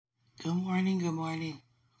Good morning, good morning.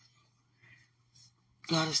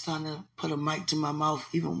 God is starting to put a mic to my mouth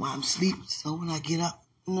even while I'm asleep. So when I get up,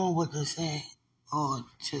 know what to say or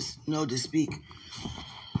just know to speak.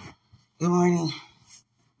 Good morning.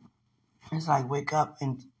 It's like wake up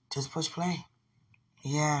and just push play.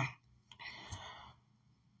 Yeah.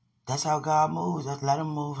 That's how God moves. Just let him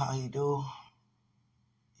move how he do.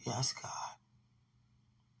 Yes, God.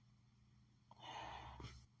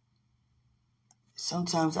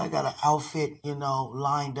 Sometimes I got an outfit,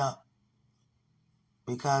 lined up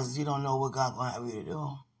because you don't know what God gonna have you to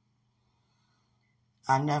do.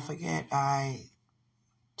 I never forget, I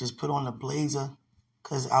just put on a blazer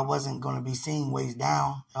because I wasn't going to be seen waist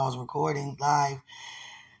down. I was recording live,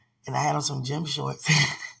 and I had on some gym shorts.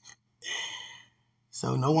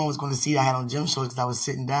 So no one was going to see I had on gym shorts because I was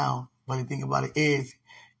sitting down. But the thing about it is,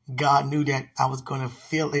 God knew that I was going to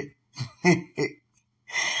feel it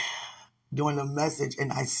during the message, and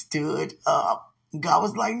I stood up. God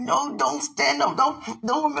was like, no, don't stand up.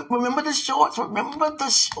 Don't remember the shorts. Remember the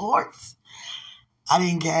shorts. I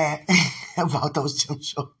didn't care about those gym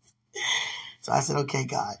shorts. So I said, okay,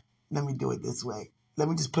 God, let me do it this way. Let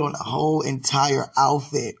me just put on a whole entire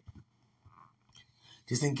outfit.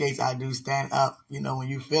 Just in case I do stand up. When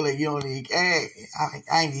you feel it, you don't need, I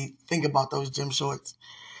ain't need think about those gym shorts.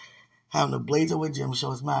 Having a blazer with gym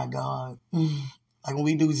shorts, my God. Like when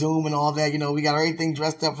we do Zoom and all that, we got everything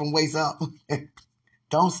dressed up from waist up.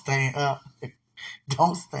 Don't stand up.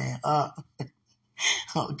 Don't stand up.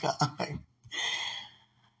 Oh, God.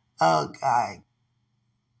 Oh, God.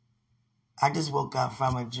 I just woke up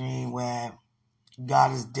from a dream where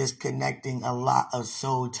God is disconnecting a lot of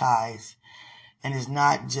soul ties. And it's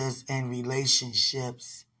not just in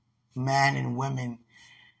relationships, man and women.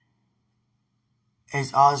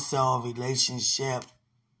 It's also a relationship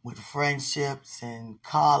with friendships and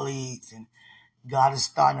colleagues. And God is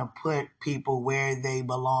starting to put people where they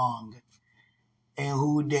belong and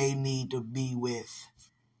who they need to be with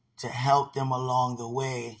to help them along the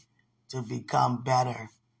way to become better.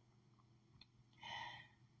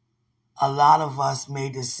 A lot of us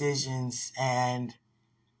made decisions and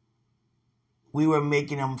we were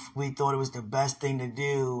making them, we thought it was the best thing to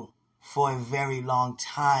do for a very long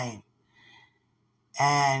time.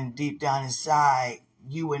 And deep down inside,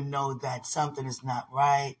 you would know that something is not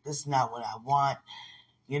right. This is not what I want,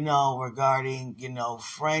 regarding,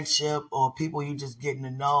 friendship or people you just getting to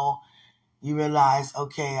know. You realize,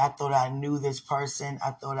 okay, I thought I knew this person.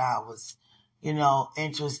 I thought I was,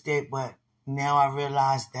 interested, but now I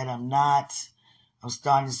realize that I'm not. I'm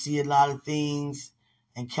starting to see a lot of things,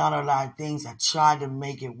 encounter a lot of things. I tried to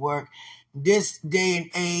make it work. This day and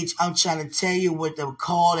age, I'm trying to tell you what the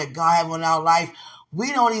call that God has on our life.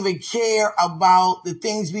 We don't even care about the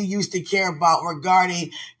things we used to care about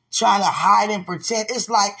regarding trying to hide and pretend. It's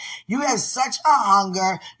like you have such a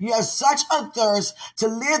hunger, you have such a thirst to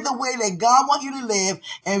live the way that God wants you to live.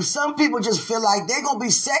 And some people just feel like they're going to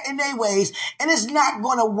be set in their ways and it's not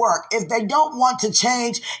going to work if they don't want to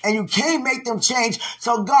change and you can't make them change.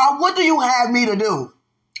 So God, what do you have me to do?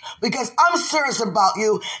 Because I'm serious about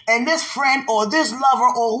you, and this friend or this lover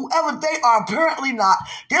or whoever they are, apparently not.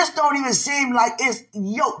 This don't even seem like it's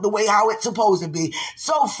yoked the way how it's supposed to be.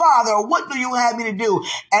 So, Father, what do you have me to do?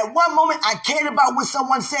 At one moment, I cared about what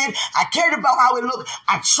someone said. I cared about how it looked.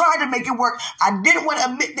 I tried to make it work. I didn't want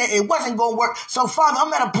to admit that it wasn't going to work. So, Father,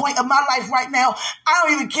 I'm at a point in my life right now. I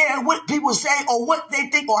don't even care what people say or what they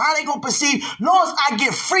think or how they going to perceive, as long as I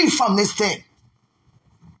get free from this thing.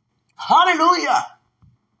 Hallelujah.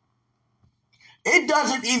 It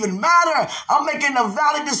doesn't even matter. I'm making a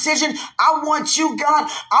valid decision. I want you, God.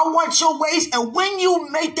 I want your ways. And when you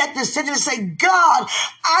make that decision and say, God,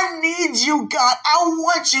 I need you, God. I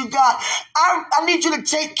want you, God. I need you to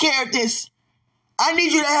take care of this. I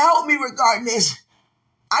need you to help me regarding this.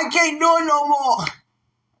 I can't do it no more.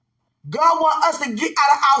 God wants us to get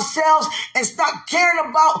out of ourselves and stop caring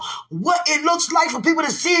about what it looks like for people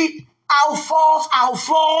to see our faults, our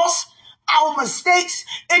flaws, our mistakes.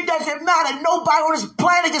 It doesn't matter. Nobody on this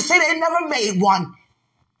planet can say they never made one.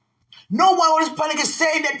 No one on this planet can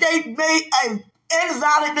say that they made an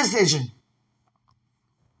invalid decision.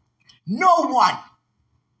 No one.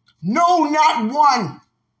 No, not one.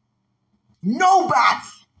 Nobody.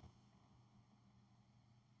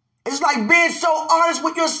 It's like being so honest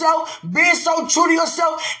with yourself, being so true to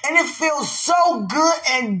yourself, and it feels so good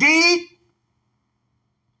indeed.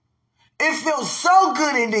 It feels so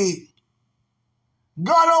good indeed.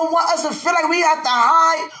 God don't want us to feel like we have to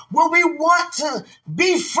hide what we want to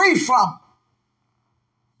be free from.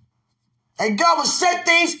 And God will set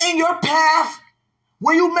things in your path.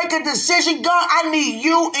 When you make a decision, God, I need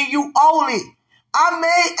you and you only. I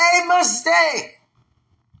made a mistake.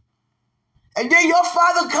 And then your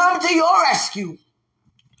Father come to your rescue.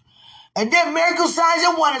 And then miracle signs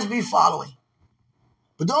and wonders be following.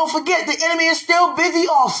 But don't forget, the enemy is still busy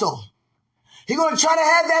also. He's going to try to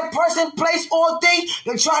have that person, place, or thing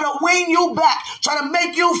to try to win you back, try to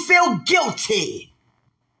make you feel guilty.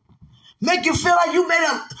 Make you feel like you made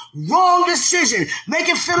a wrong decision. Make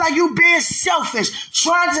it feel like you being selfish,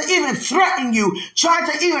 trying to even threaten you, trying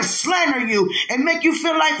to even slander you, and make you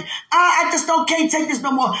feel like, I just can't take this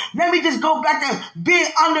no more. Let me just go back to being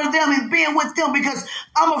under them and being with them because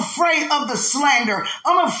I'm afraid of the slander.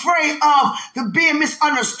 I'm afraid of the being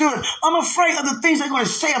misunderstood. I'm afraid of the things they're going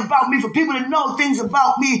to say about me, for people to know things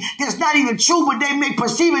about me that's not even true, but they may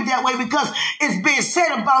perceive it that way because it's being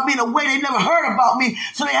said about me in a way they never heard about me,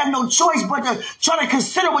 so they have no choice but to try to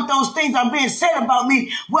consider what those things are being said about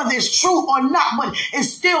me, whether it's true or not, but it's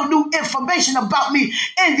still new information about me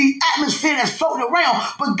in the atmosphere that's floating around.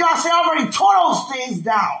 But God said, I already tore those things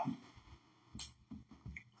down.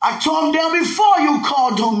 I tore them down before you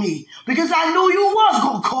called on me because I knew you was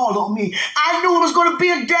going to call on me. I knew it was going to be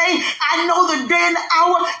a day. I know the day and the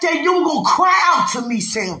hour that you were going to cry out to me,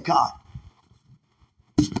 saying, God.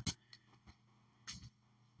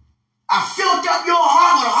 I filled up your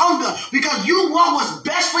heart with hunger because you want what's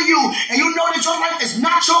best for you. And you know that your life is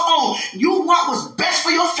not your own. You want what's best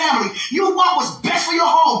for your family. You want what's best for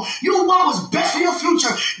your home. You want what's best for your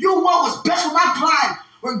future. You want what's best for my plan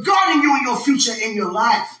regarding you and your future in your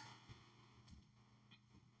life.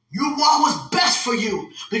 You want what's best for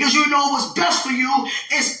you because you know what's best for you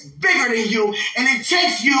is bigger than you. And it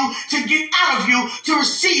takes you to get out of you to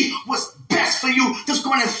receive what's best for you that's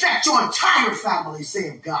going to affect your entire family,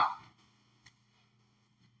 saying God.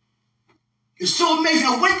 It's so amazing.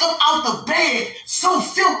 I wake up out the bed so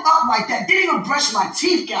filled up like that. Didn't even brush my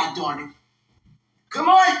teeth, God darn it. Come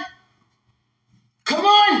on. Come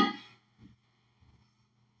on.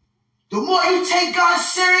 The more you take God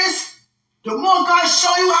serious, the more God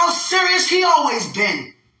show you how serious he always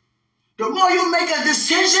been. The more you make a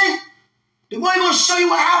decision, the more he's going to show you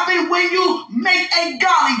what happens when you make a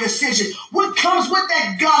godly decision. What comes with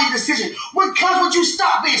that godly decision? What comes with you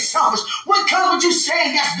stop being selfish? What comes with you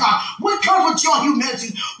saying yes, God? What comes with your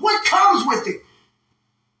humility? What comes with it?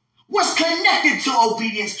 What's connected to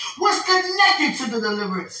obedience? What's connected to the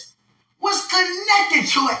deliverance? What's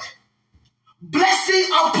connected to it? Blessing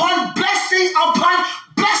upon blessing upon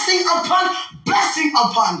blessing upon blessing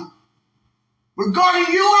upon.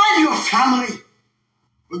 Regarding you and your family.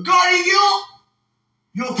 Regarding you,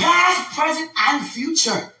 your past, present, and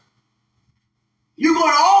future. You're going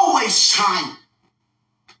to always shine.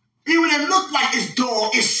 Even when it looks like it's dull,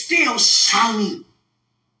 it's still shining.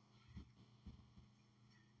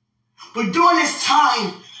 But during this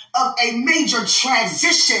time of a major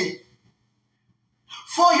transition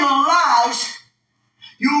for your lives,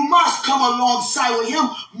 you must come alongside with him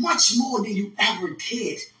much more than you ever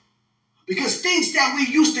did. Because things that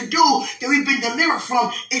we used to do, that we've been delivered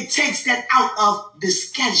from, it takes that out of the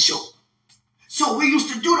schedule. So we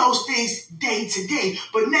used to do those things day to day.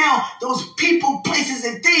 But now those people, places,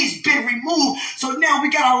 and things been removed. So now we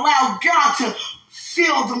got to allow God to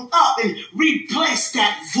fill them up and replace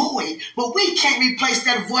that void. But we can't replace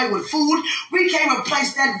that void with food. We can't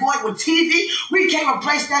replace that void with TV. We can't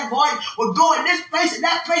replace that void with going this place and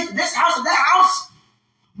that place and this house and that house.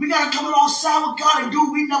 We got to come alongside with God and do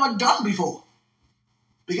what we've never done before.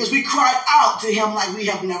 Because we cried out to him like we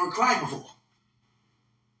have never cried before.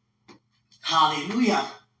 Hallelujah.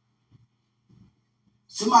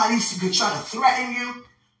 Somebody could try to threaten you.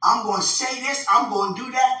 I'm going to say this. I'm going to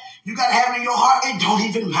do that. You got to have it in your heart. It don't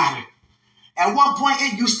even matter. At one point,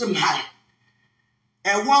 it used to matter.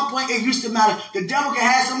 At one point, it used to matter. The devil can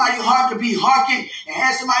have somebody's heart to be hearkened and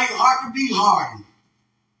have somebody's heart to be hardened.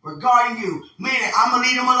 Regarding you. Meaning, I'm going to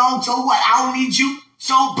leave them alone. So what? I don't need you.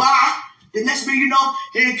 So bye. The next thing you know,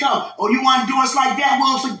 here it comes. Oh, you want to do us like that?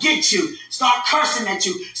 We'll forget you. Start cursing at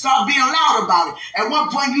you. Start being loud about it. At one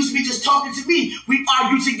point, you used to be just talking to me. We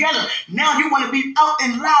argue together. Now you want to be out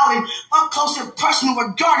and loud and up close and personal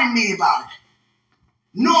regarding me about it.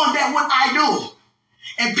 Knowing that what I do.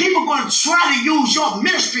 And people are going to try to use your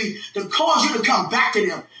ministry to cause you to come back to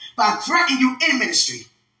them by threatening you in ministry.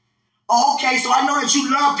 Oh, okay, so I know that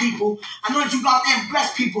you love people. I know that you go out there and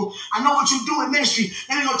bless people. I know what you do in ministry.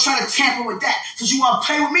 Then they're going to try to tamper with that. Since you want to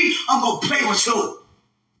play with me, I'm going to play with you.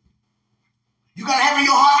 You got to have in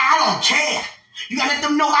your heart, I don't care. You got to let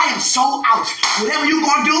them know I am sold out. Whatever you're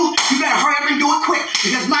going to do, you better hurry up and do it quick.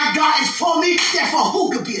 Because my God is for me, therefore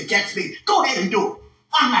who could be against me? Go ahead and do it.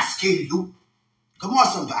 I'm not scared of you. Come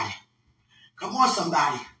on, somebody. Come on,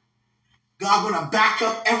 somebody. God gonna back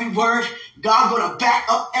up every word. God gonna back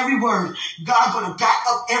up every word. God gonna back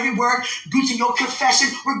up every word due to your confession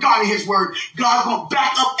regarding his word. God gonna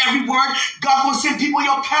back up every word. God gonna send people in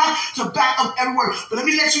your path to back up every word. But let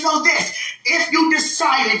me let you know this. If you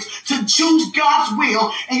decided to choose God's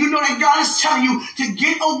will and you know that God is telling you to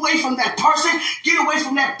get away from that person, get away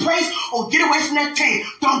from that place, or get away from that thing,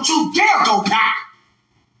 don't you dare go back.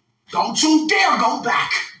 Don't you dare go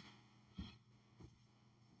back.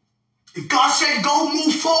 If God said go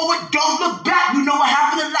move forward, don't look back. You know what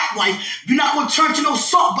happened to Lot's wife. You're not going to turn to no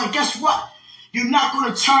salt, but guess what? You're not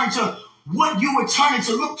going to turn to what you were turning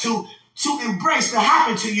to look to embrace to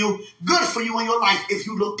happen to you, good for you in your life if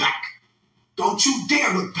you look back. Don't you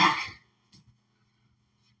dare look back.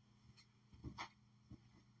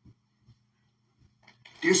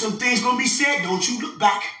 There's some things going to be said, don't you look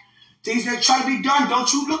back. Things that try to be done,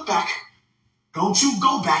 don't you look back. Don't you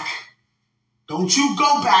go back. Don't you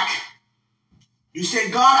go back. You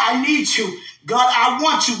said, God, I need you. God, I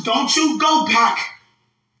want you. Don't you go back.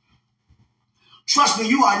 Trust me,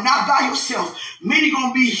 you are not by yourself. Many going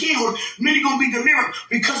to be healed. Many going to be delivered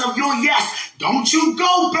because of your yes. Don't you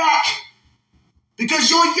go back.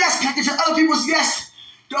 Because your yes connected to other people's yes.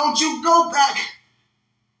 Don't you go back.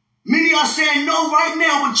 Many are saying no right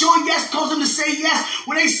now, but your yes causes them to say yes.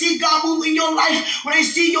 When they see God move in your life, when they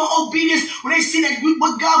see your obedience, when they see that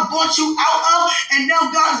what God brought you out of, and now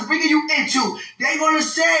God is bringing you into, they're going to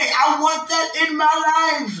say, I want that in my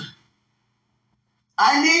life.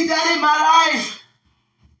 I need that in my life.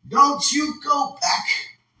 Don't you go back.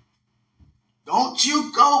 Don't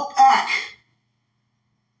you go back.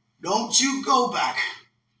 Don't you go back.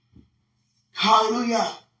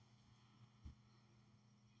 Hallelujah.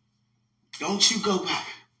 Don't you go back.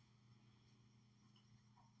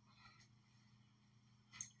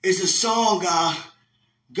 It's a song, God.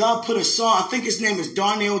 God put a song. I think his name is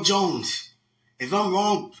Darnell Jones. If I'm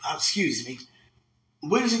wrong, excuse me.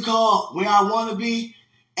 What is it called? Where I Want to Be.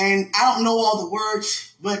 And I don't know all the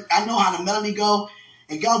words, but I know how the melody go.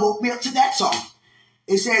 And God woke me up to that song.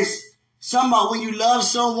 It says something about when you love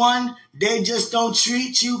someone, they just don't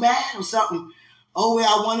treat you bad or something. Oh, where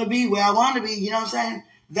I want to be, where I want to be. You know what I'm saying?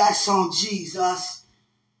 That song, Jesus.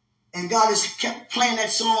 And God has kept playing that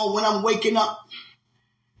song when I'm waking up.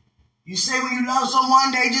 You say when you love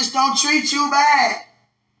someone, they just don't treat you bad.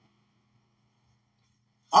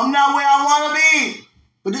 I'm not where I want to be,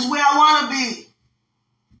 but this is where I want to be.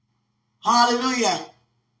 Hallelujah.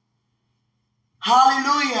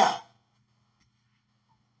 Hallelujah.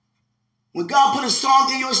 When God put a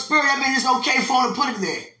song in your spirit, that means it's okay for him to put it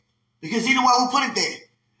there. Because he's the one who put it there.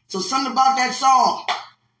 So something about that song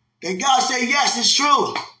that God said, yes, it's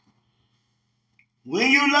true.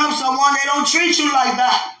 When you love someone, they don't treat you like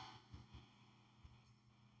that.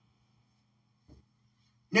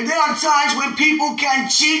 Now, there are times when people can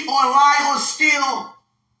cheat or lie or steal.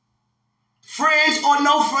 Friends or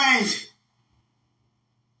no friends.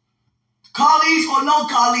 Colleagues or no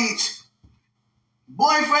colleagues.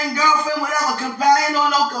 Boyfriend, girlfriend, whatever, companion or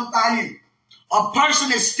no companion. A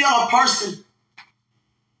person is still a person.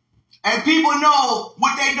 And people know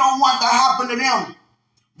what they don't want to happen to them.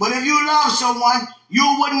 But if you love someone,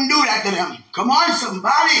 you wouldn't do that to them. Come on,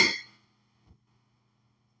 somebody.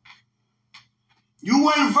 You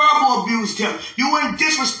wouldn't verbal abuse them. You wouldn't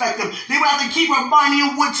disrespect them. They would have to keep reminding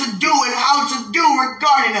you what to do and how to do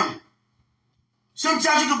regarding them.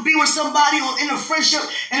 Sometimes you can be with somebody or in a friendship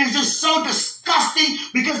and it's just so disgusting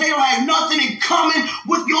because they don't have nothing in common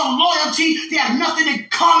with your loyalty. They have nothing in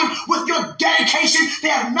common with your dedication. They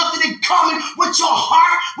have nothing in common with your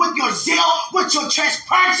heart, with your zeal, with your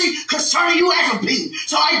transparency concerning you as a being.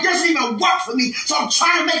 So it doesn't even work for me. So I'm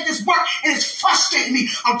trying to make this work and it's frustrating me.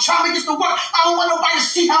 I'm trying to make this to work. I don't want nobody to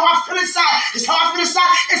see how I feel inside. Because how I feel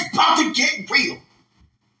inside is about to get real.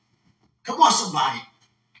 Come on, somebody.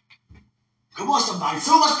 Come on, somebody.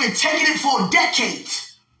 Some of us been taking it for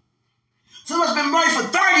decades. Some of us been married for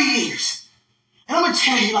 30 years. And I'm going to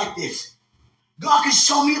tell you like this. God can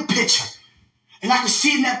show me a picture. And I can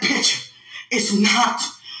see in that picture. It's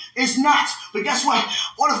not. But guess what? In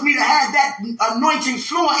order for me to have that anointing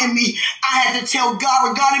flowing in me, I had to tell God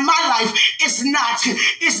regarding my life, it's not.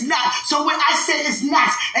 So when I say it's not,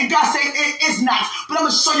 and God say it is not, but I'm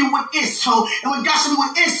going to show you what is so. And when God shows me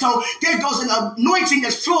what is so, there goes an anointing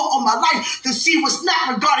that's flowing on my life to see what's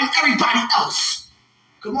not regarding everybody else.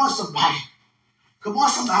 Come on, somebody. Come on,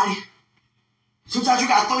 somebody. Sometimes you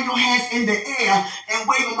got to throw your hands in the air and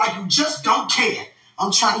wave them like you just don't care.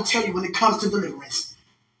 I'm trying to tell you when it comes to deliverance.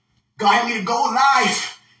 God had me to go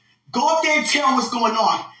live. Go up there and tell what's going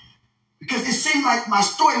on. Because it seemed like my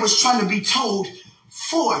story was trying to be told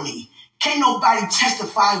for me. Can't nobody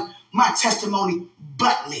testify my testimony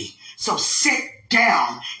but me. So sit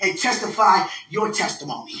down and testify your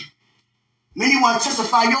testimony. Many want to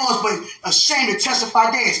testify yours, but ashamed to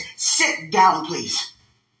testify theirs. Sit down, please.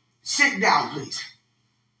 Sit down, please.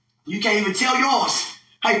 You can't even tell yours.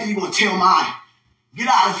 How you think you're going to tell mine? Get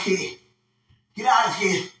out of here. Get out of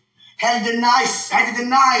here. Had to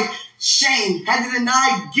deny shame. Had to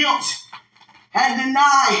deny guilt. Had to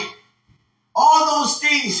deny all those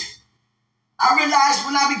things. I realized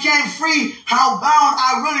when I became free how bound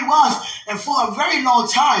I really was, and for a very long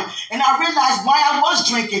time. And I realized why I was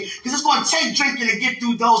drinking, because it's going to take drinking to get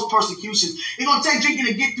through those persecutions. It's going to take drinking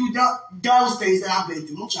to get through those things that I've been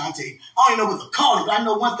through. I'm trying to tell you. I don't even know what to call it, but I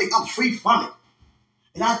know one thing. I'm free from it.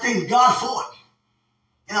 And I thank God for it.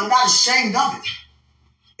 And I'm not ashamed of it.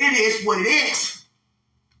 It is what it is.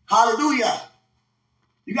 Hallelujah.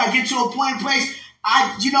 You got to get to a point in place.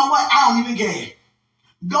 You know what? I don't even care.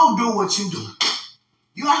 Go do what you do.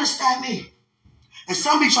 You understand me? And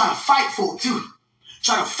some be trying to fight for it too.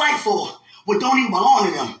 Trying to fight for what don't even belong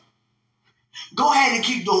to them. Go ahead and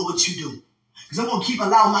keep doing what you do. Because I'm going to keep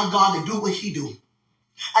allowing my God to do what he do.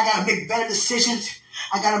 I got to make better decisions.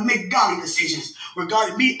 I got to make godly decisions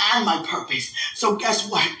regarding me and my purpose. So guess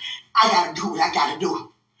what? I got to do what I got to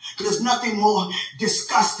do. Because there's nothing more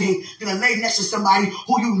disgusting than to lay next to somebody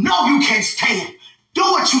who you know you can't stand. Do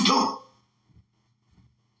what you do.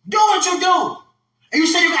 Do what you do. And you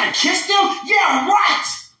say you got to kiss them? Yeah, right.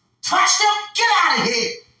 Touch them? Get out of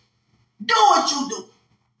here. Do what you do.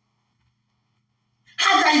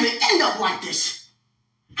 How did I even end up like this?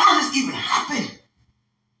 How did this even happen?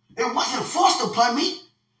 It wasn't forced upon me.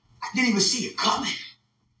 I didn't even see it coming.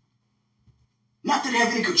 Not that they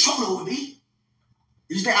have any control over me.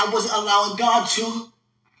 It's that I wasn't allowing God to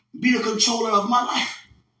be the controller of my life.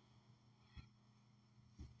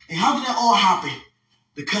 And how did that all happen?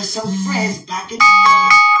 Because some friends back in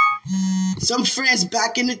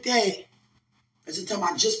the day, that's the time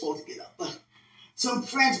I just supposed to get up, but some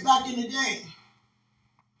friends back in the day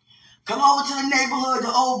come over to the neighborhood,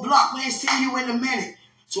 the old block, we ain't seen you in a minute.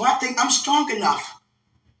 So I think I'm strong enough.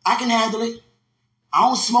 I can handle it. I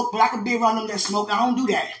don't smoke, but I can be around them that smoke. I don't do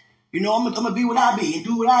that. You know, I'm going to be what I be and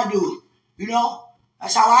do what I do. You know,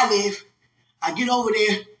 that's how I live. I get over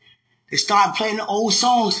there. They start playing the old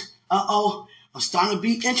songs. Uh-oh, I'm starting to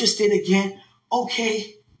be interested again.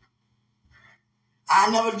 Okay. I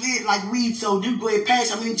never did like weed, so you go ahead and pass.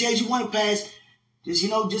 How many J's you want to pass?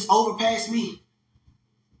 Just overpass me.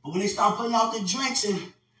 But when they start putting out the drinks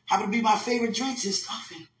and happen to be my favorite drinks and stuff,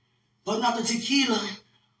 and putting out the tequila,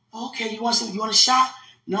 okay, you want a shot?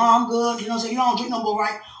 No, I'm good. You know what I'm saying? You don't drink no more,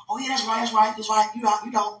 right? Oh yeah, that's right. You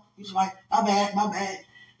don't. You're right. My bad.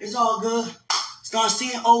 It's all good. Start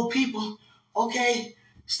seeing old people. Okay.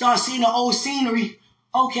 Start seeing the old scenery.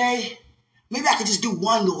 Okay. Maybe I could just do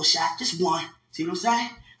one little shot. Just one. See what I'm saying?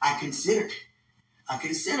 I consider.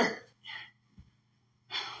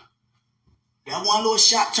 That one little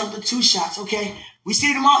shot turned to two shots. Okay. We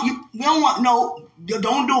see them all. We don't want, no,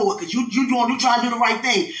 don't do it. Because you trying to do the right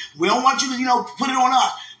thing. We don't want you to, put it on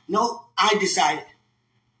us. No, I decided.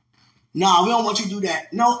 Nah, we don't want you to do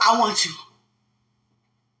that. No, I want you.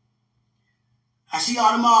 I see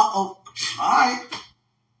y'all tomorrow. Oh, all right.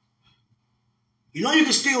 You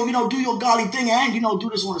can still, do your godly thing and, do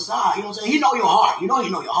this on the side. You know what I'm saying? You know your heart. You know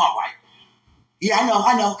your heart, right? Yeah, I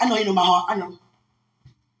know you know my heart. I know.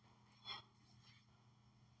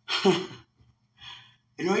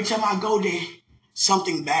 Every time I go there,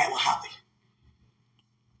 something bad will happen.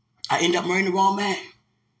 I end up marrying the wrong man.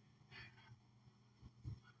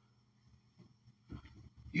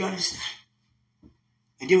 You understand?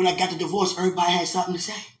 And then when I got the divorce, everybody had something to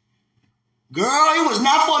say. Girl, it was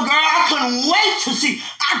not for a girl. I couldn't wait to see.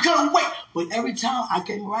 I couldn't wait. But every time I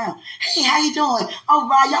came around, hey, how you doing? Oh,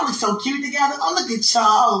 wow, y'all look so cute together. Oh, look at y'all.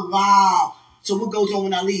 Oh, wow. So what goes on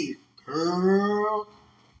when I leave? Girl,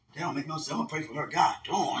 that don't make no sense. I'm going to pray for her. God,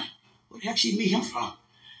 darn. Where the heck she meet him from?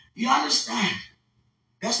 You understand?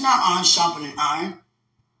 That's not iron sharpening iron.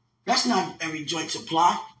 That's not every joint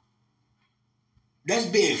supply. That's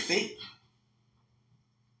being fake.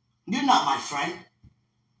 You're not my friend.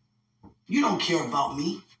 You don't care about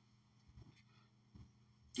me.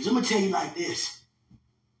 Because I'm going to tell you like this.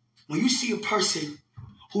 When you see a person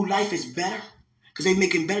whose life is better, because they're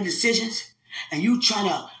making better decisions, and you trying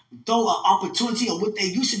to throw an opportunity of what they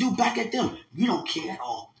used to do back at them, you don't care at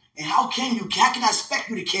all. And how can I expect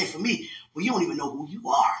you to care for me when you don't even know who you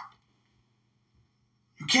are?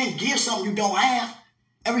 You can't give something you don't have.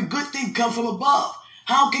 Every good thing comes from above.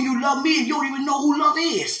 How can you love me if you don't even know who love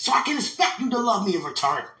is? So I can expect you to love me in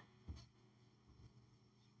return.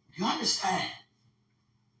 You understand?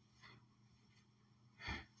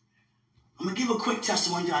 I'm going to give a quick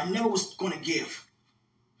testimony that I never was going to give.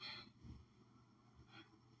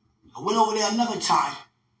 I went over there another time,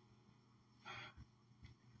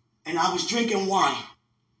 and I was drinking wine.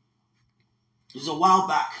 It was a while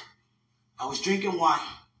back. I was drinking wine.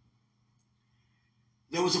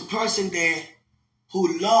 There was a person there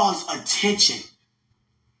who loves attention,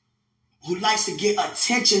 who likes to get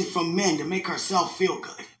attention from men to make herself feel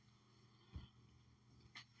good.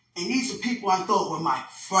 And these are people I thought were my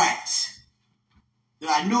friends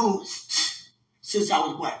that I knew since I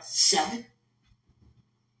was, 7?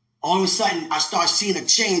 All of a sudden, I start seeing a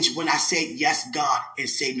change when I say yes, God, and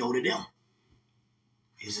say no to them.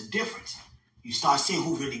 There's a difference. You start seeing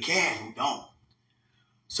who really cares, who don't.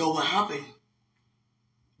 So what happened,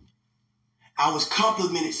 I was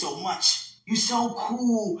complimented so much. You so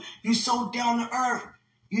cool. You so down to earth.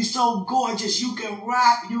 You so gorgeous. You can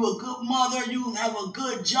rap. You a good mother. You have a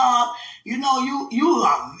good job. You know,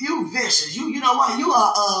 you vicious. You know what? You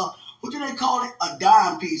are, what do they call it? A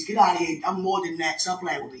dime piece. Get out of here. I'm more than that. Stop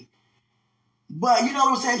playing with me. But you know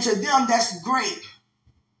what I'm saying? To them, that's great.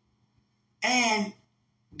 And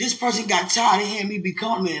this person got tired of hearing me be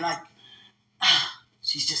complimented. Like,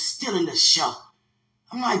 she's just stealing the show.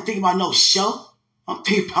 I'm not thinking about no show. I'm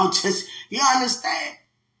thinking about just, you understand?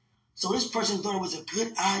 So this person thought it was a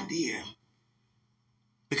good idea.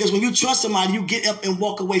 Because when you trust somebody, you get up and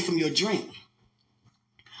walk away from your drink.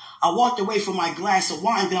 I walked away from my glass of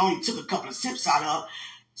wine that I only took a couple of sips out of.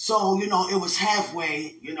 So, you know, it was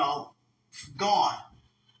halfway, you know, gone.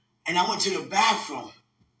 And I went to the bathroom.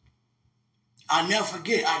 I'll never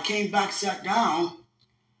forget. I came back, sat down.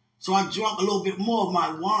 So I drank a little bit more of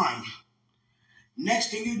my wine.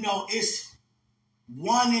 Next thing you know, it's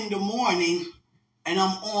 1 a.m. and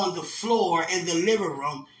I'm on the floor in the living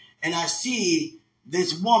room and I see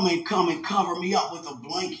this woman come and cover me up with a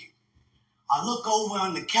blanket. I look over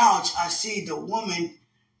on the couch. I see the woman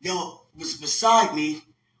that was beside me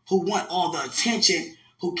who want all the attention,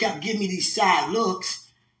 who kept giving me these side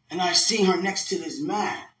looks, and I seen her next to this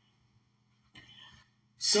man.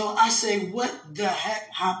 So I say, what the heck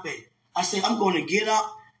happened? I say, I'm going to get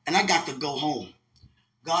up and I got to go home.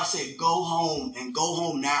 God said, go home and go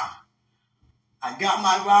home now. I got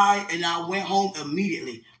my ride and I went home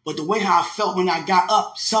immediately. But the way how I felt when I got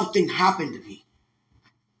up, something happened to me.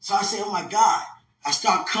 So I said, oh my God. I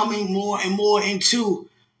start coming more and more into,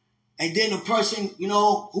 and then the person, you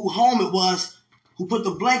know, who home it was, who put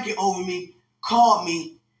the blanket over me, called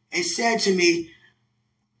me and said to me,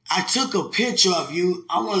 I took a picture of you.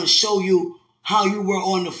 I want to show you how you were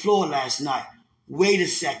on the floor last night. Wait a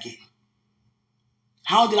second.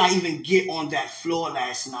 How did I even get on that floor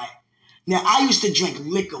last night? Now, I used to drink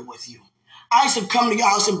liquor with you. I used to come to your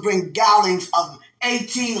house and bring gallons of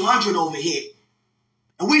 1800 over here.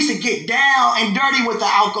 And we used to get down and dirty with the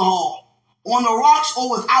alcohol. On the rocks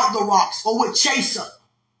or without the rocks or with chaser.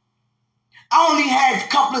 I only had a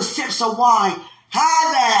couple of sips of wine.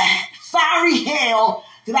 How the fiery hell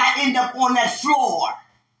did I end up on that floor?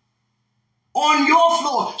 On your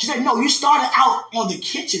floor. She said, no, you started out on the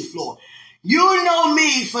kitchen floor. You know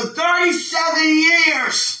me for 37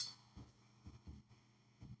 years.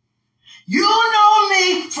 You know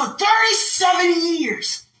me for 37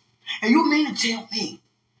 years. And you mean to tell me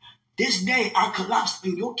this day I collapsed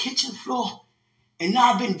on your kitchen floor and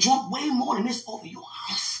now I've been drunk way more than this over your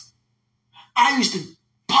house? I used to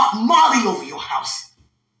pop Molly over your house.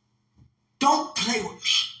 Don't play with me.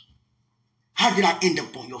 How did I end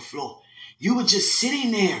up on your floor? You were just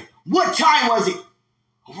sitting there. What time was it?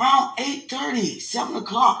 Around 8:30, 7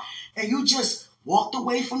 o'clock. And you just walked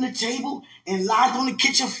away from the table and lied on the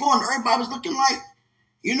kitchen floor and everybody was looking like,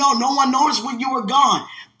 you know, no one noticed when you were gone.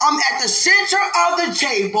 I'm at the center of the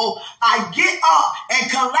table. I get up and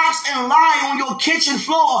collapse and lie on your kitchen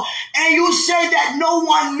floor. And you say that no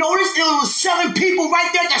one noticed. It was 7 people right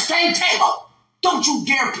there at the same table. Don't you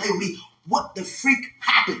dare play with me. What the freak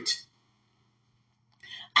happened?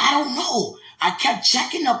 I don't know. I kept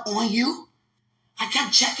checking up on you. I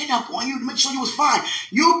kept checking up on you to make sure you was fine.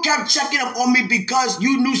 You kept checking up on me because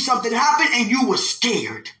you knew something happened and you were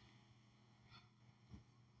scared.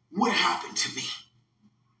 What happened to me?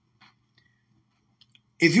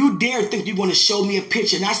 If you dare think you're going to show me a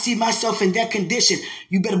picture and I see myself in that condition,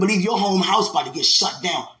 you better believe your home house about to get shut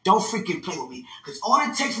down. Don't freaking play with me. Because all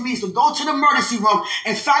it takes for me is to go to the emergency room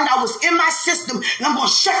and find out what's in my system and I'm going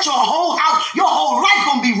to shut your whole house. Your whole life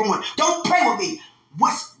going to be ruined. Don't play with me.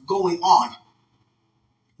 What's going on?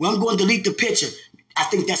 Well, I'm going to delete the picture. I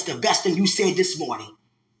think that's the best thing you said this morning.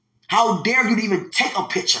 How dare you to even take a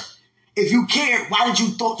picture? If you cared, why did you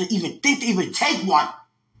think to even take one?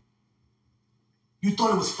 You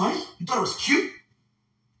thought it was funny? You thought it was cute?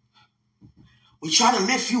 We try to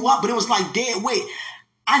lift you up, but it was like dead weight.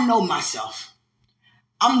 I know myself.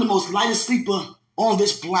 I'm the most lightest sleeper on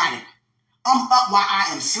this planet. I'm up while I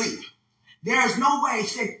am asleep. There is no way.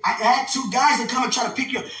 I had two guys that come and try to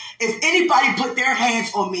pick you up. If anybody put their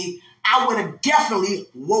hands on me, I would have definitely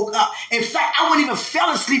woke up. In fact, I wouldn't even fell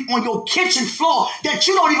asleep on your kitchen floor that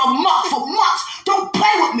you don't even mop for months. Don't play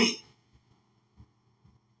with me.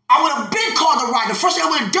 I would have been called a ride. The first thing I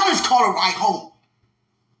would have done is call a ride home.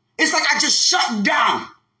 It's like I just shut down.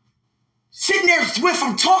 Sitting there went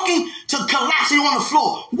from talking to collapsing on the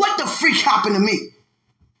floor. What the freak happened to me?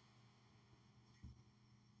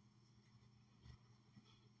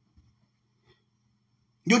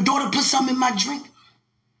 Your daughter put something in my drink.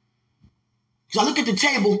 So I look at the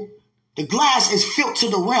table. The glass is filled to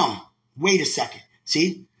the rim. Wait a second.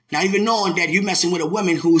 See? Not even knowing that you're messing with a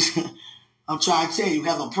woman who's, I'm trying to tell you,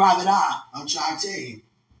 have a private eye. I'm trying to tell you.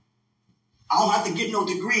 I don't have to get no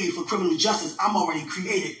degree for criminal justice. I'm already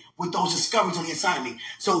created with those discoveries on the inside of me.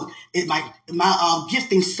 So my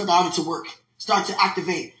gifting started to work, started to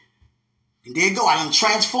activate. And there you go. I done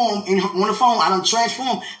transformed on the phone. I done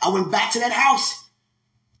transformed. I went back to that house.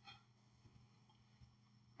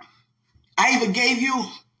 I even gave you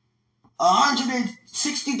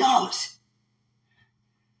 $160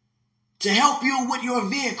 to help you with your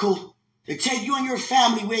vehicle to take you and your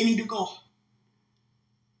family where you need to go.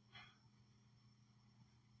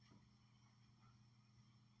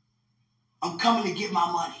 I'm coming to get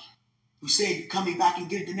my money. You said coming back and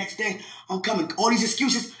get it the next day. I'm coming. All these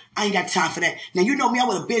excuses, I ain't got time for that. Now, you know me, I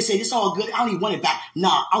would have been saying, it's all good. I don't even want it back.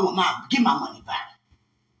 Nah, I want get my money back.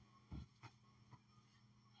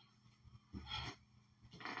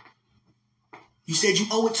 You said you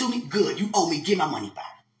owe it to me? Good. You owe me. Get my money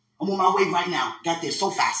back. I'm on my way right now. Got there so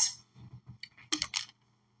fast.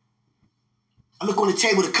 I look on the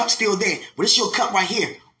table. The cup's still there. But it's your cup right here.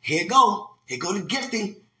 Here it go. Here go the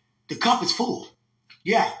gifting. The cup is full.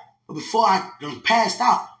 Yeah. But before I passed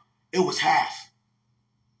out, it was half.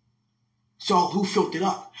 So who filled it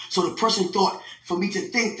up? So the person thought for me to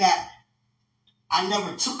think that I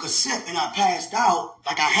never took a sip and I passed out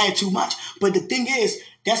like I had too much. But the thing is,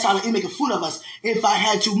 that's how they make a fool of us. If I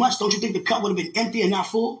had too much, don't you think the cup would have been empty and not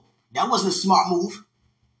full? That wasn't a smart move.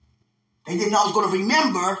 They didn't know I was going to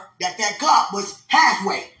remember that that cup was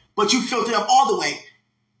halfway, but you filled it up all the way.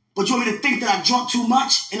 But you want me to think that I drunk too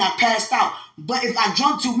much and I passed out. But if I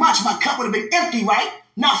drunk too much, my cup would have been empty, right?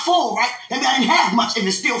 Not full, right? Maybe I didn't have much. If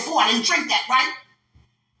it's still full, I didn't drink that, right?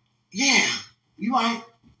 Yeah, you right.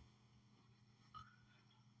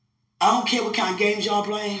 I don't care what kind of games y'all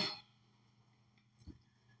playing.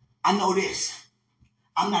 I know this.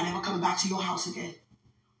 I'm not ever coming back to your house again.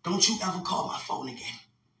 Don't you ever call my phone again.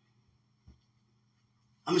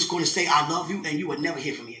 I'm just going to say I love you and you would never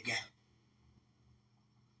hear from me again.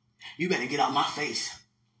 You better get out my face.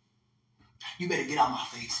 You better get out my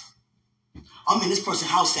face. I'm in this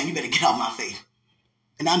person's house saying you better get out my face.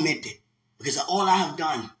 And I meant it. Because of all I have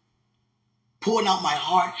done, pouring out my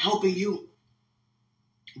heart, helping you,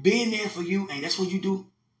 being there for you, and that's what you do.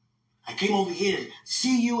 I came over here to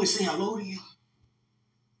see you and say hello to you.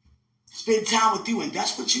 Spend time with you, and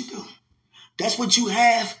that's what you do. That's what you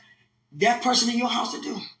have that person in your house to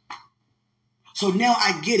do. So now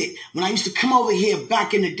I get it. When I used to come over here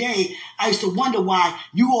back in the day, I used to wonder why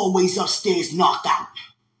you always upstairs knocked out.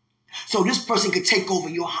 So this person could take over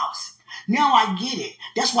your house. Now I get it.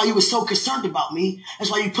 That's why you were so concerned about me.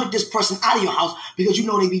 That's why you put this person out of your house, because you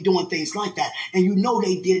know they be doing things like that. And you know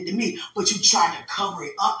they did it to me, but you tried to cover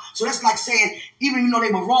it up. So that's like saying, even if you know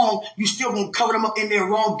they were wrong, you still gonna cover them up in their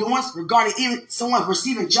wrongdoings regarding even someone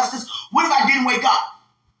receiving justice. What if I didn't wake up?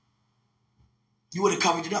 You would have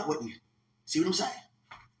covered it up, wouldn't you? See what I'm saying?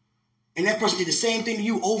 And that person did the same thing to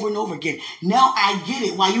you over and over again. Now I get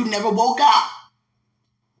it why you never woke up.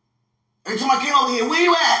 Every time I came over here, where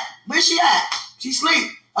you at? Where's she at? She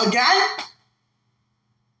sleep. Again?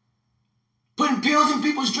 Putting pills in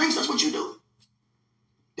people's drinks, that's what you do.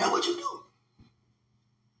 That's what you do.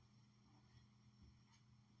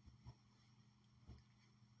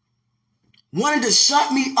 Wanted to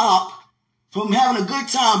shut me up from having a good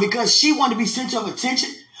time because she wanted to be center of attention.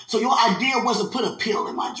 So your idea was to put a pill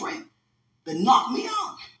in my drink, to knock me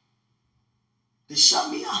out, to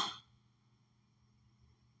shut me up.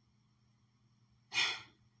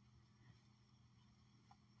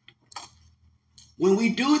 When we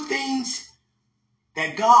do things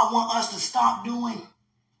that God wants us to stop doing,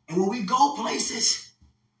 and when we go places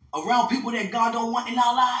around people that God don't want in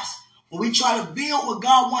our lives, when we try to build what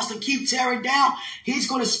God wants to keep tearing down, he's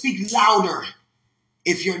going to speak louder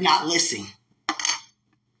if you're not listening.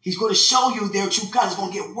 He's going to show you their true colors. It's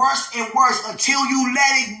going to get worse and worse until you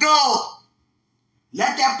let it go.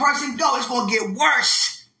 Let that person go. It's going to get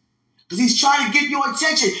worse. Because he's trying to get your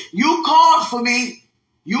attention. You called for me.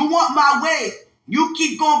 You want my way. You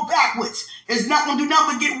keep going backwards. It's not going to do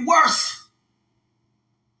nothing but get worse.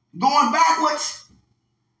 Going backwards.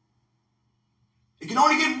 It can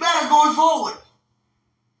only get better going forward.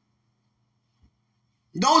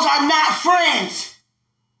 Those are not friends.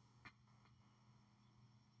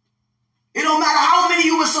 It don't matter how many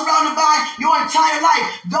you were surrounded by your entire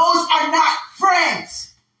life. Those are not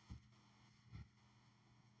friends.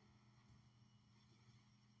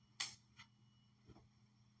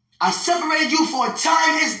 I separated you for a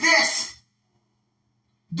time as this.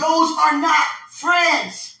 Those are not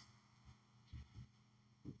friends.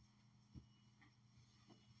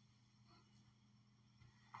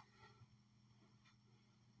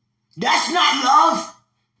 That's not love.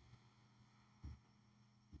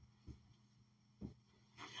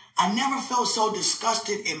 I never felt so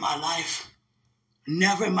disgusted in my life.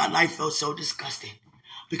 Never in my life felt so disgusted.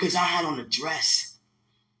 Because I had on a dress.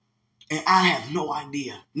 And I have no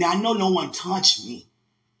idea. Now, I know no one touched me.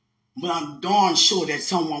 But I'm darn sure that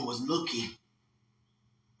someone was looking.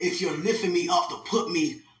 If you're lifting me up to put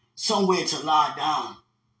me somewhere to lie down.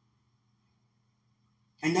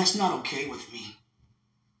 And that's not okay with me.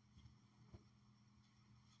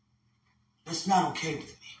 That's not okay with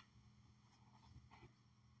me.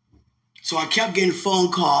 So I kept getting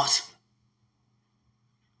phone calls.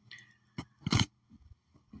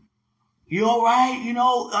 You all right? You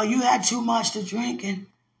know, you had too much to drink. And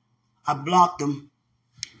I blocked them.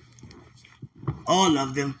 All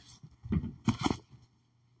of them.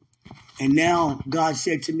 And now God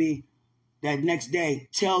said to me that next day,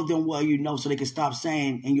 tell them what you know so they can stop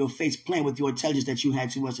saying in your face, playing with your intelligence that you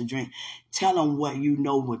had too much to drink. Tell them what you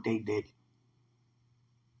know what they did.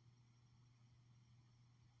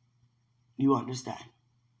 You understand?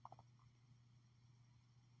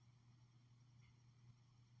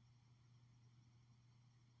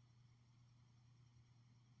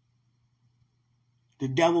 The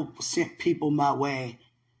devil sent people my way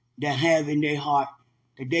that have in their heart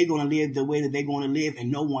that they're going to live the way that they're going to live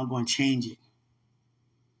and no one going to change it.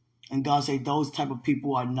 And God said, those type of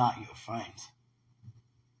people are not your friends.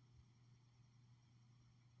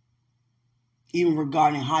 Even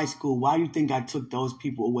regarding high school, why do you think I took those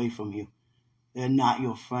people away from you? They're not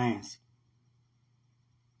your friends.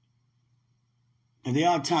 And there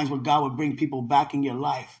are times when God will bring people back in your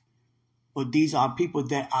life. But these are people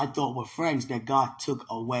that I thought were friends that God took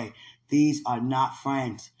away. These are not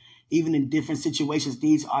friends. Even in different situations,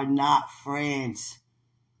 these are not friends.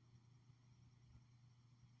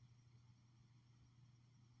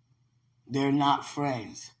 They're not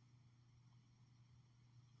friends.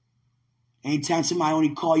 Anytime somebody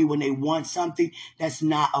only call you when they want something, that's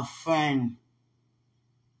not a friend.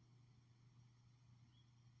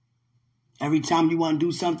 Every time you want to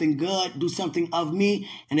do something good, do something of me,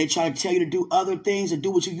 and they try to tell you to do other things or do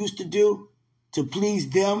what you used to do to please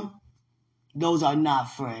them, those are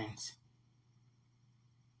not friends.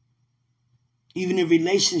 Even in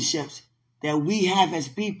relationships that we have as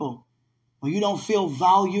people, when you don't feel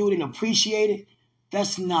valued and appreciated,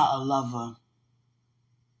 that's not a lover.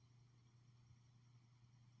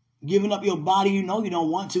 Giving up your body, you know you don't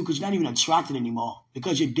want to because you're not even attracted anymore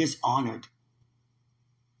because you're dishonored.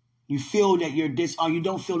 You feel that you're dishonored. You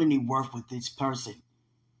don't feel any worth with this person.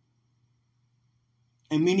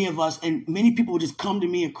 And many of us, and many people just come to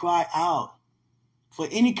me and cry out for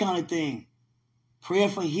any kind of thing. Prayer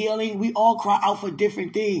for healing. We all cry out for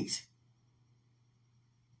different things.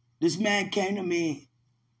 This man came to me.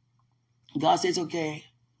 God says, okay.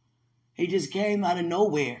 He just came out of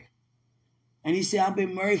nowhere. And he said, I've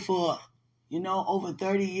been married for, over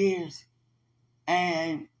 30 years.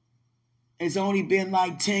 And it's only been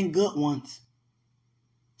like 10 good ones.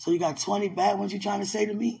 So you got 20 bad ones you're trying to say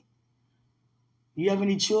to me? You have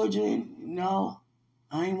any children? No,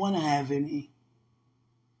 I ain't want to have any.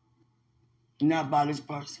 Not by this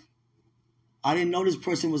person. I didn't know this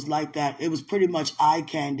person was like that. It was pretty much eye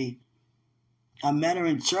candy. I met her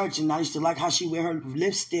in church and I used to like how she wear her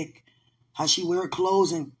lipstick, how she wear her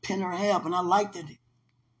clothes and pin her hair up, and I liked it.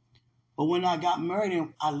 But when I got married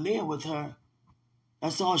and I lived with her,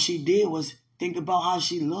 that's all she did was think about how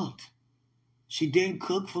she looked. She didn't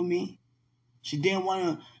cook for me. She didn't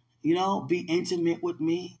want to, be intimate with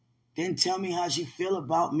me. Didn't tell me how she feel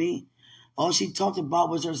about me. All she talked about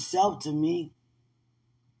was herself to me.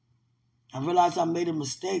 I realized I made a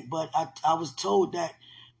mistake, but I was told that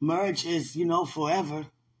marriage is, forever.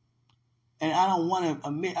 And I don't want to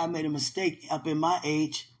admit I made a mistake up in my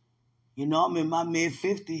age. I'm in my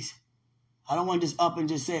mid-50s. I don't want to just up and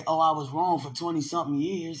just say, oh, I was wrong for 20-something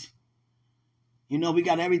years. You know, we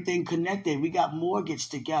got everything connected. We got mortgage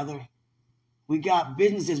together. We got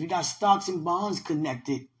businesses. We got stocks and bonds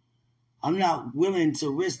connected. I'm not willing to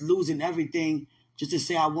risk losing everything just to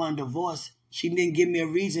say I want a divorce. She didn't give me a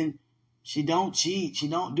reason. She don't cheat. She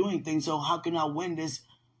don't do anything. So how can I win this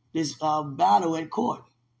battle at court?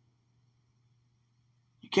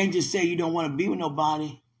 You can't just say you don't want to be with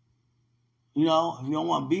nobody. You know, if you don't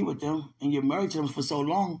want to be with them and you're married to them for so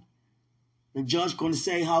long, the judge going to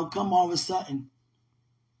say, how come all of a sudden?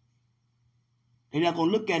 They're not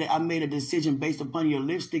going to look at it. I made a decision based upon your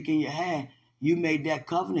lipstick in your hair. You made that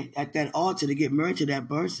covenant at that altar to get married to that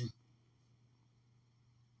person.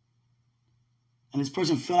 And this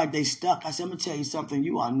person felt like they stuck. I said, I'm going to tell you something.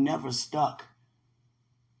 You are never stuck.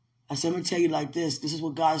 I said, I'm going to tell you like this. This is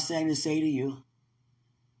what God's saying to say to you.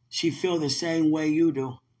 She feel the same way you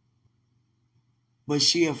do. But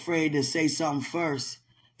she afraid to say something first.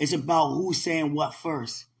 It's about who's saying what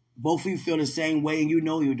first. Both of you feel the same way and you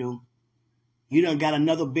know you do. You done got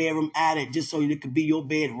another bedroom added just so it could be your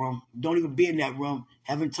bedroom. Don't even be in that room.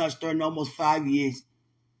 Haven't touched her in almost 5 years.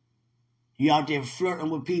 You out there flirting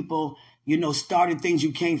with people, you know, starting things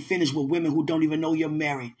you can't finish with women who don't even know you're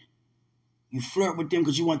married. You flirt with them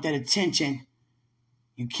because you want that attention.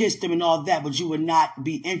 You kiss them and all that, but you would not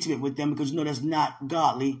be intimate with them because you know that's not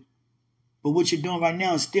godly. But what you're doing right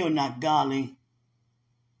now is still not godly.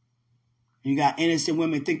 You got innocent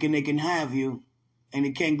women thinking they can have you. And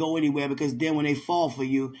it can't go anywhere because then when they fall for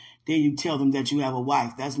you, then you tell them that you have a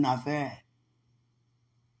wife. That's not fair.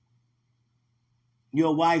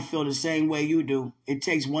 Your wife feel the same way you do. It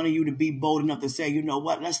takes one of you to be bold enough to say, you know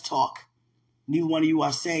what, let's talk. Neither one of you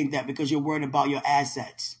are saying that because you're worried about your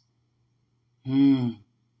assets.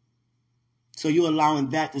 So you're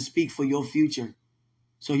allowing that to speak for your future.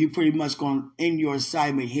 So you're pretty much going to end your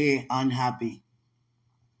assignment here unhappy.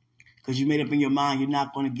 Because you made up in your mind you're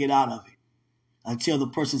not going to get out of it until the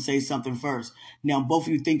person says something first. Now, both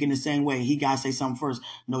of you thinking the same way. He got to say something first.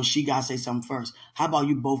 No, she got to say something first. How about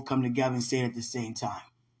you both come together and say it at the same time?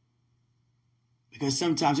 Because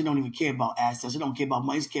sometimes you don't even care about assets. You don't care about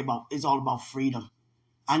money. It's all about freedom.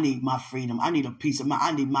 I need my freedom. I need a peace of mind.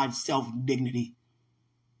 I need my self-dignity.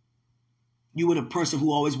 You were the person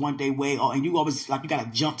who always want their way, and you always like you got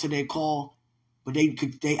to jump to their call, but they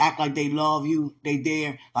act like they love you. They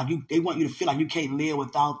there. They want you to feel like you can't live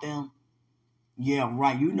without them. Yeah,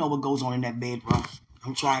 right. You know what goes on in that bedroom.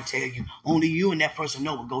 I'm trying to tell you. Only you and that person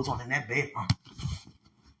know what goes on in that bedroom.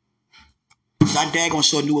 I daggone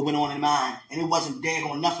sure knew what went on in mine. And it wasn't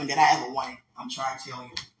daggone nothing that I ever wanted. I'm trying to tell you.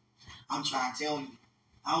 I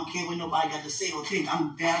don't care what nobody got to say or think.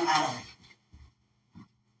 I'm damn out of it.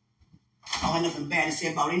 I don't have nothing bad to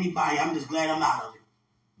say about anybody. I'm just glad I'm out of it.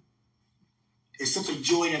 It's such a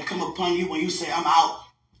joy that come upon you when you say, I'm out.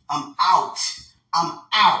 I'm out. I'm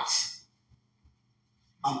out.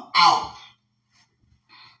 I'm out.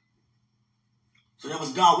 So that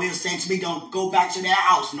was God's way of saying to me, don't go back to that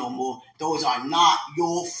house no more. Those are not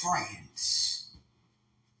your friends.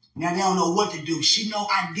 Now they don't know what to do. She know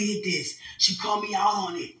I did this. She called me out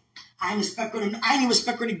on it. I didn't even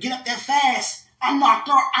expect her to get up that fast. I knocked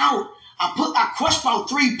her out. I crushed about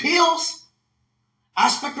 3 pills. I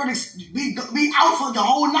expect her to be out for the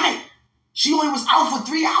whole night. She only was out for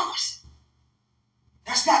 3 hours.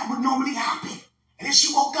 That's not what normally happened. And then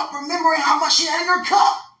she woke up remembering how much she had in her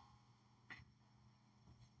cup.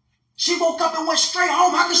 She woke up and went straight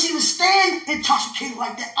home. How could she even stand intoxicated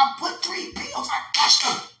like that? I put 3 pills. I crushed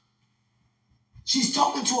her. She's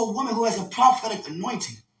talking to a woman who has a prophetic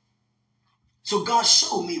anointing. So God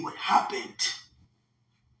showed me what happened.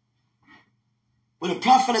 With a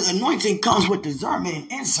prophetic anointing comes with discernment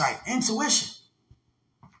and insight, intuition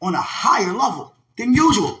on a higher level than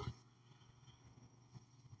usual.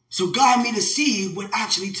 So God had me to see what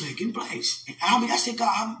actually taking place. And I said,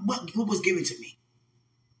 God, what was given to me?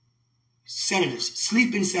 Sedatives,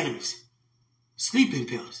 sleeping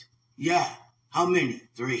pills. Yeah. How many?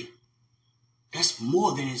 3. That's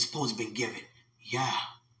more than it's supposed to be given. Yeah.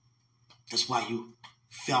 That's why you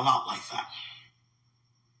fell out like that.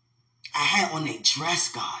 I had on a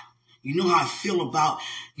dress, God. You know how I feel about,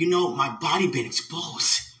 my body being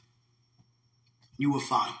exposed. You were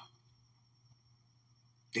fine.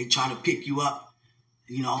 They tried to pick you up,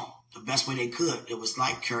 the best way they could. It was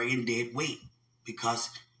like carrying dead weight because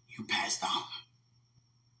you passed out.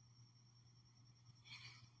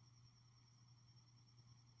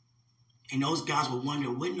 And those guys were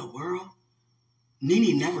wondering, what in the world?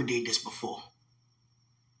 Nene never did this before.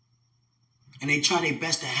 And they tried their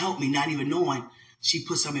best to help me, not even knowing she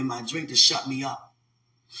put some in my drink to shut me up.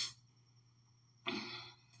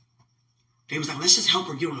 They was like, let's just help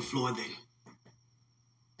her get on the floor then.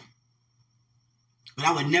 But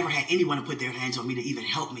I would never have anyone to put their hands on me to even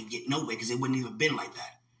help me get nowhere because it wouldn't even been like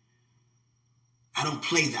that. I don't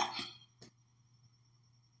play that.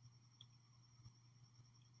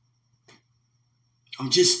 I'm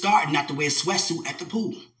just starting not to wear a sweatsuit at the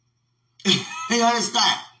pool. You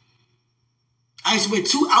understand? I used to wear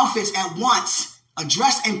 2 outfits at once, a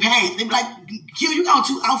dress and pants. They'd be like, Q, you got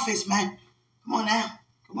 2 outfits, man. Come on now.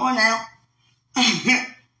 Come on now.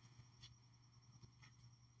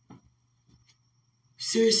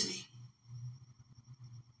 Seriously.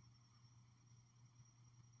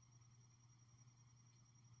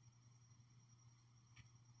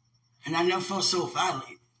 And I never felt so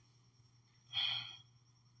violated.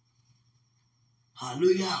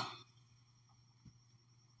 Hallelujah.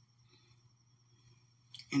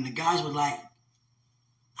 And the guys were like,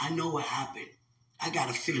 I know what happened. I got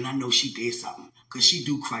a feeling I know she did something because she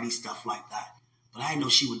do cruddy stuff like that. But I didn't know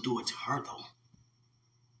she would do it to her, though.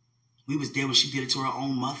 We was there when she did it to her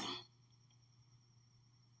own mother.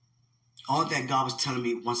 All that God was telling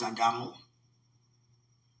me once I got home.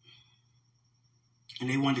 And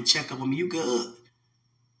they wanted to check up on me. You good?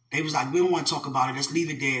 They was like, we don't want to talk about it. Let's leave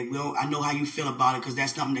it there. I know how you feel about it because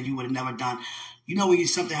that's something that you would have never done. You know, when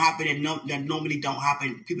something happened that normally don't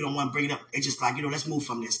happen, people don't want to bring it up. It's just like, let's move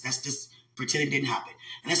from this. Let's just pretend it didn't happen.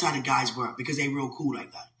 And that's how the guys work because they real cool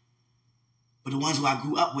like that. But the ones who I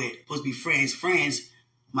grew up with, supposed to be friends,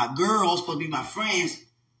 my girls supposed to be my friends.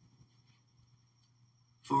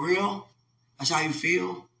 For real? That's how you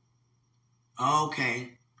feel?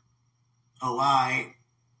 Okay. Oh, all right.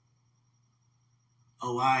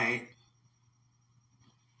 Oh, all right.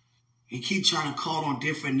 You keep trying to call on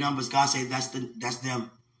different numbers. God say that's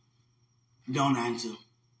them. Don't answer.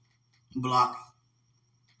 Block.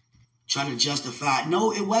 Trying to justify it.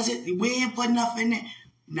 No, it wasn't. We ain't put nothing in it.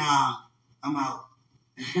 Nah, I'm out.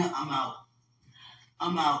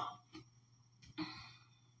 I'm out.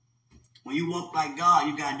 When you walk like God,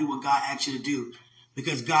 you got to do what God asks you to do.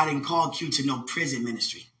 Because God didn't call you to no prison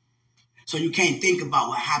ministry. So you can't think about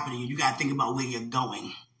what happened to you. You got to think about where you're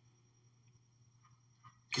going.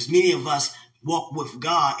 Because many of us walk with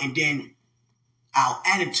God and then our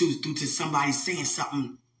attitudes due to somebody saying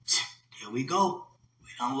something, here we go. We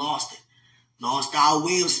done lost it. Lost our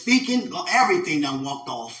way of speaking. Everything done walked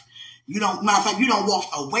off. Matter of fact, you done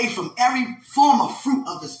walked away from every form of fruit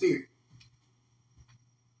of the Spirit.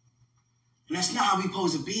 And that's not how we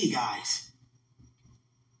supposed to be, guys.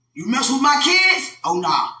 You mess with my kids? Oh,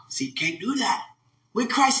 nah. See, you can't do that. We're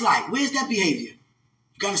Christ-like. Where's that behavior?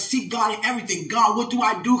 You got to seek God in everything. God, what do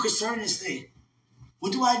I do concerning this thing?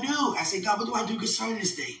 What do I do? I say, God, what do I do concerning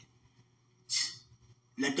this thing?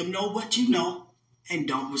 Let them know what you know and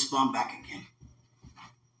don't respond back again.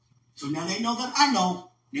 So now they know that I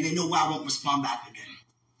know, then they know why I won't respond back again.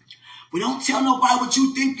 We don't tell nobody what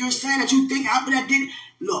you think you're saying, that you think happened, that didn't.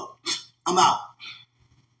 Look, I'm out.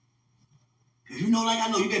 If you know like I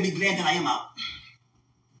know, you better be glad that I am out.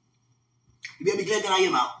 You better be glad that I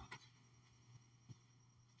am out.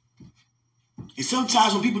 And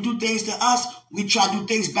sometimes when people do things to us, we try to do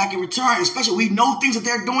things back in return. Especially we know things that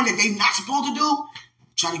they're doing that they're not supposed to do.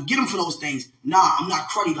 Try to get them for those things. Nah, I'm not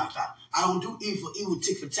cruddy like that. I don't do evil,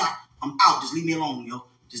 tick for tack. I'm out. Just leave me alone, yo.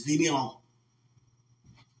 Just leave me alone.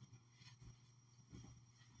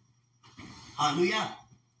 Hallelujah.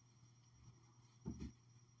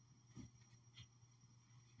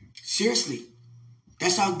 Seriously.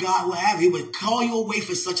 That's how God will have. He would call you away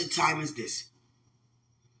for such a time as this.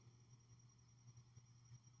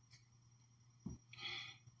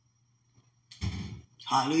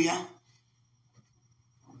 Hallelujah.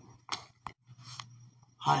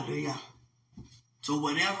 Hallelujah. So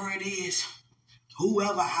whatever it is,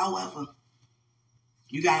 whoever, however,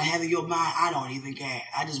 you got to have in your mind, I don't even care.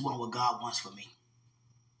 I just want what God wants for me.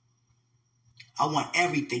 I want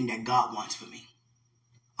everything that God wants for me.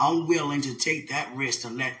 I'm willing to take that risk to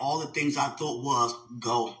let all the things I thought was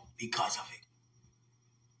go because of it.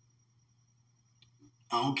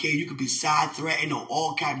 I don't care. You could be side threatened or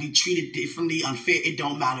all kind of be treated differently, unfair. It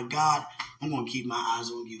don't matter. God, I'm going to keep my eyes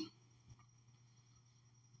on you.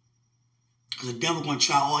 Because the devil going to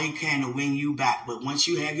try all he can to win you back. But once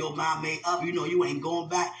you have your mind made up, you know you ain't going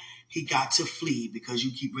back. He got to flee because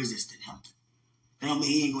you keep resisting him. That don't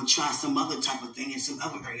mean he ain't going to try some other type of thing in some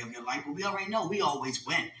other area of your life. But we already know we always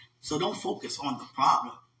win. So don't focus on the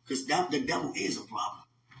problem. Because the devil is a problem.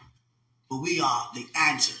 But we are the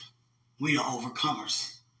answer. We are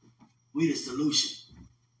overcomers. We the solution.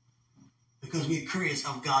 Because we're curious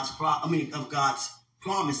of God's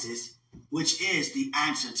promises, which is the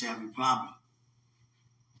answer to every problem.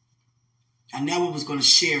 I never was going to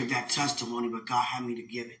share that testimony, but God had me to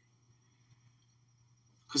give it.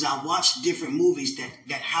 Because I watch different movies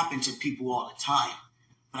that happen to people all the time.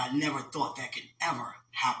 But I never thought that could ever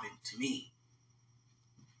happen to me.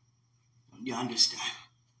 You understand?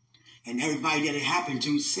 And everybody that it happened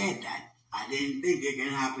to said that. I didn't think it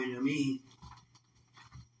could happen to me.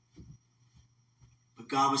 But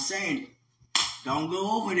God was saying, don't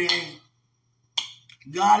go over there.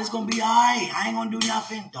 God is going to be all right. I ain't going to do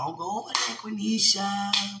nothing. Don't go over there,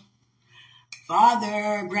 Quenisha.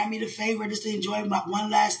 Father, grant me the favor just to enjoy my one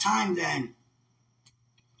last time then.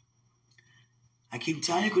 I keep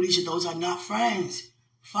telling you, Quenisha, those are not friends.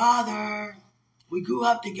 Father, we grew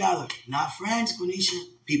up together. Not friends, Quenisha.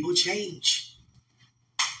 People change.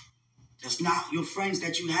 That's not your friends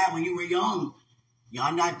that you had when you were young.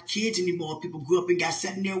 Y'all not kids anymore. People grew up and got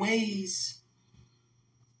set in their ways.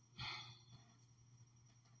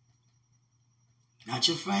 Not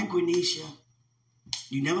your friend, Quenisha.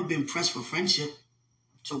 You never been pressed for friendship.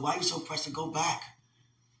 So why are you so pressed to go back?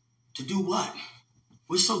 To do what?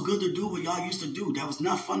 What's so good to do what y'all used to do? That was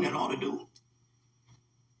not fun at all to do.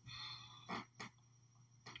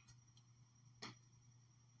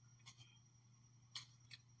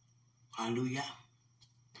 Hallelujah.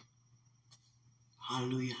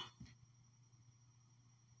 Hallelujah.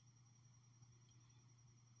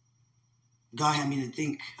 God had me to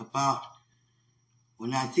think about,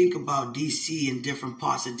 when I think about D.C. and different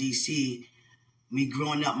parts of D.C., me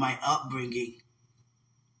growing up, my upbringing,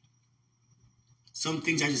 some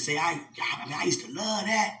things I just say, I used to love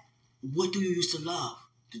that. What do you used to love?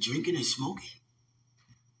 The drinking and smoking?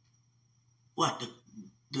 What,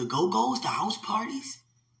 the go-go's, the house parties?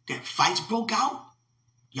 That fights broke out?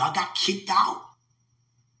 Y'all got kicked out?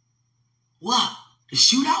 What, the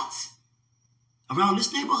shootouts around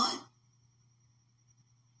this neighborhood?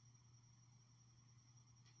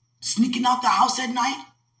 Sneaking out the house at night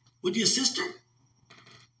with your sister?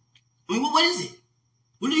 I mean, what is it?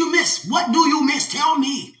 What do you miss? What do you miss? Tell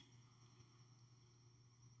me.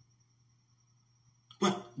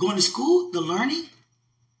 What, going to school? The learning?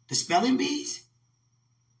 The spelling bees?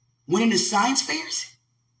 Winning the science fairs?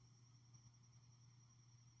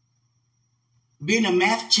 Being a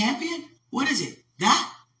math champion? What is it?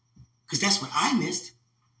 That? Because that's what I missed.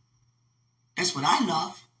 That's what I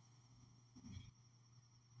love.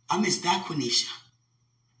 I miss that, Quenisha.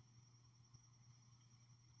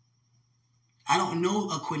 I don't know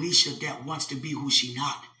a Quenisha that wants to be who she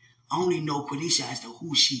not. I only know Quenisha as to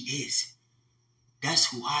who she is.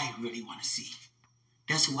 That's who I really want to see.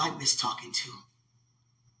 That's who I miss talking to.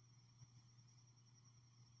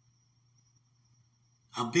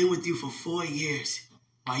 I've been with you for 4 years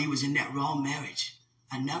while you was in that wrong marriage.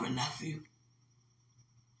 I never left you.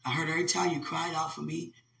 I heard every time you cried out for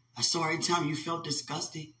me. I saw every time you felt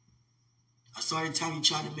disgusted. I saw every time you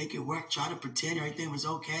tried to make it work, tried to pretend everything was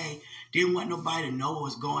okay. Didn't want nobody to know what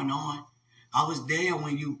was going on. I was there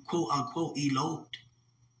when you, quote unquote, eloped.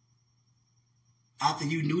 After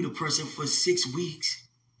you knew the person for 6 weeks.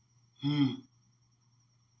 Didn't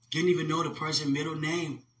even know the person's middle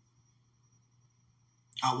name.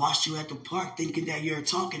 I watched you at the park thinking that you were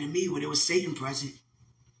talking to me when it was Satan present.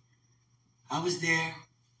 I was there.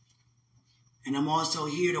 And I'm also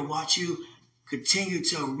here to watch you continue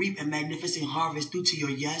to reap a magnificent harvest due to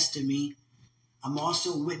your yes to me. I'm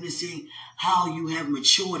also witnessing how you have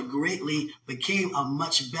matured greatly, became a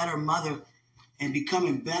much better mother, and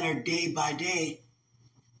becoming better day by day.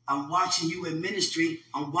 I'm watching you in ministry.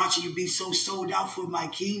 I'm watching you be so sold out for my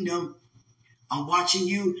kingdom. I'm watching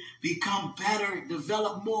you become better,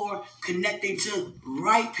 develop more, connecting to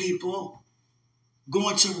right people,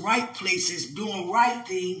 going to right places, doing right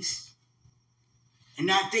things, and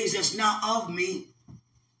not things that's not of me.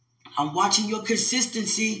 I'm watching your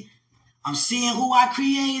consistency. I'm seeing who I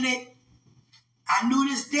created. I knew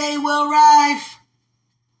this day will arrive.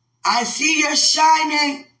 I see your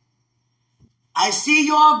shining. I see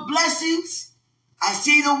your blessings. I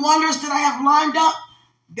see the wonders that I have lined up.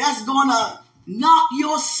 That's going to knock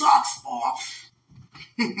your socks off.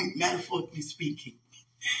 Metaphorically speaking.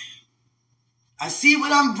 I see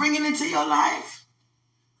what I'm bringing into your life.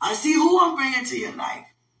 I see who I'm bringing into your life.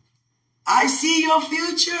 I see your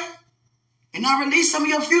future. And I release some of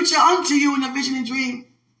your future unto you in a vision and dream.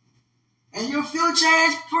 And your future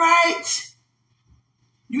is bright.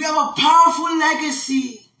 You have a powerful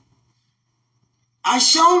legacy. I've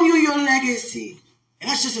shown you your legacy. And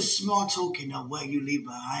that's just a small token of what you leave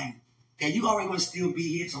behind. That you already going to still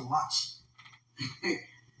be here to watch.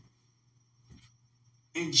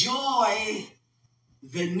 Enjoy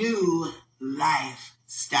the new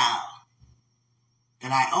lifestyle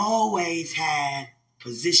that I always had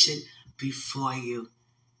positioned before you.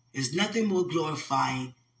 There's nothing more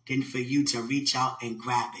glorifying than for you to reach out and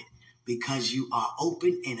grab it because you are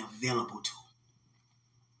open and available to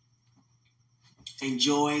it.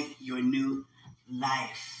 Enjoy your new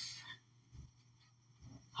life.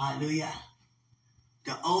 Hallelujah.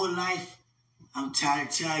 The old life, I'm trying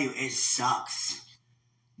to tell you, it sucks.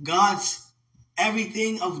 God's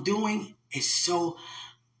everything of doing is so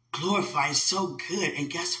glorifying, so good. And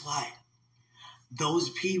guess what? Those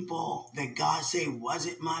people that God say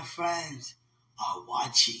wasn't my friends are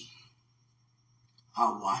watching.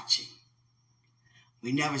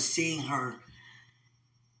 We never seen her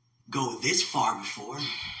go this far before.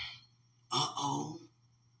 Uh-oh.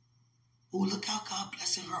 Oh, look how God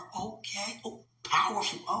blessing her. Okay. Oh,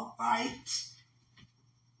 powerful. All right.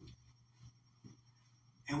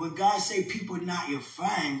 And when God say people are not your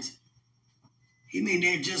friends, he mean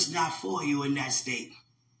they're just not for you in that state.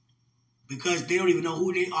 Because they don't even know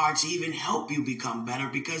who they are to even help you become better,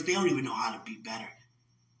 because they don't even know how to be better.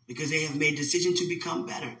 Because they have made decisions to become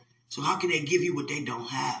better. So how can they give you what they don't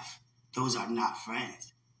have? Those are not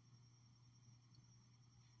friends.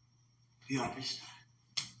 You understand?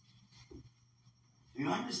 You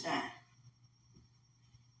understand?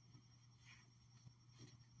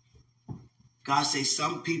 God says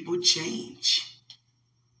some people change.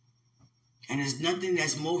 And there's nothing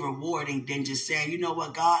that's more rewarding than just saying, you know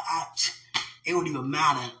what, God, it don't even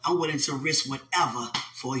matter. I'm willing to risk whatever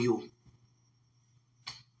for you.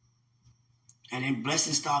 And then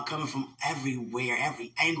blessings start coming from everywhere,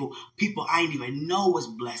 every angle. People I didn't even know was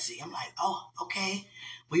blessing. I'm like, oh, okay.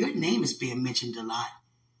 Well, your name is being mentioned a lot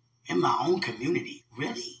in my own community.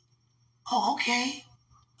 Really? Oh, okay.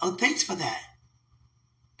 Oh, thanks for that.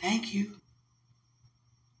 Thank you.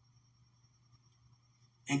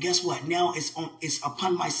 And guess what? Now it's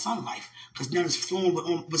upon my son's life. Because now what's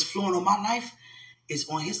flowing on my life is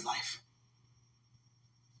on his life.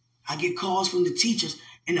 I get calls from the teachers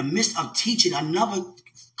in the midst of teaching another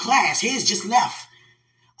class. His just left.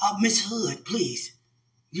 Miss Hood, please.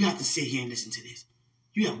 You have to sit here and listen to this.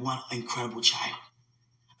 You have one incredible child.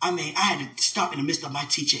 I mean, I had to stop in the midst of my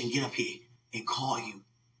teacher and get up here and call you.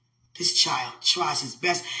 This child tries his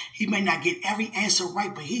best. He may not get every answer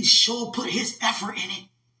right, but he sure put his effort in it.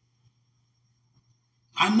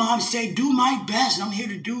 My mom said, do my best, and I'm here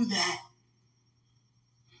to do that.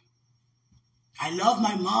 I love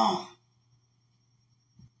my mom.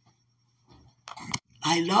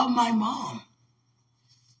 I love my mom.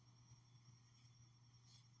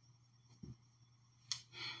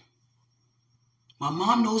 My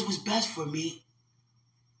mom knows what's best for me.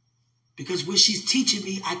 Because when she's teaching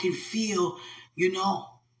me, I can feel,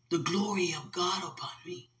 the glory of God upon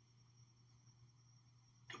me.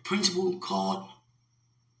 The principal called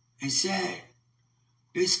and said,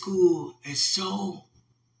 this school is so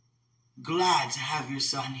glad to have your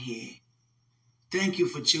son here. Thank you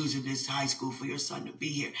for choosing this high school for your son to be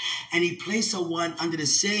here. And he placed someone under the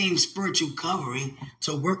same spiritual covering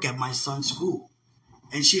to work at my son's school.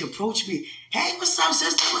 And she approached me. Hey, what's up,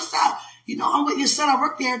 sister? What's up? I'm with your son. I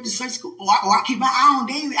work there at the Sunday school. I keep my eye on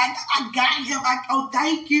David. I got him.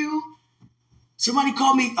 Thank you. Somebody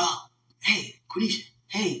called me. Hey, Quenisha.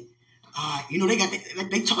 Hey.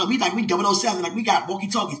 They talk to me like we 007, like we got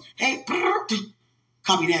walkie-talkies. Hey,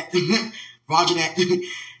 copy that. Roger that.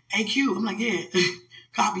 Hey, Q. I'm like, yeah,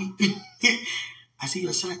 copy. I see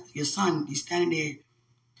your son, he's standing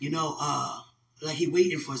there, like he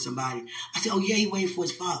waiting for somebody. I said, oh, yeah, he waiting for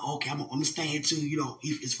his father. Okay, I'm going to stand here too,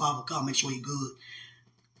 if his father come, make sure he good.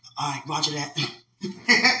 All right, roger that.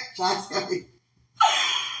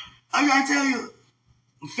 I'm trying to tell you,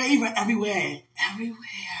 favor everywhere. Everywhere.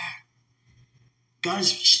 God,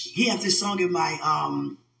 he has this song in my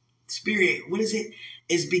spirit. What is it?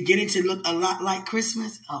 It's beginning to look a lot like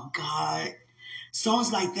Christmas. Oh, God.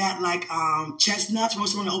 Songs like that, like Chestnuts,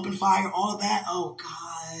 Roasted on the Open Fire, all that. Oh,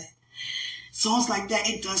 God. Songs like that,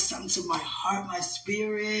 it does something to my heart, my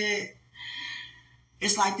spirit.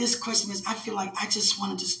 It's like this Christmas, I feel like I just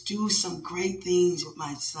want to just do some great things with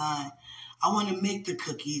my son. I want to make the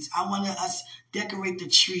cookies. I want us decorate the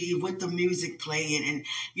tree with the music playing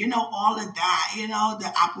and, all of that,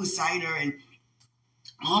 the apple cider and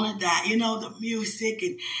all of that, the music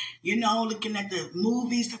and, looking at the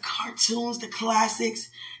movies, the cartoons, the classics,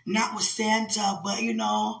 not with Santa, but,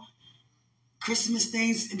 Christmas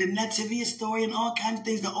things, the Nativity story and all kinds of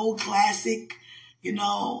things, the old classic,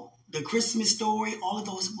 the Christmas Story, all of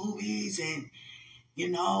those movies and,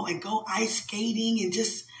 and go ice skating and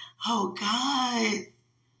just, oh God.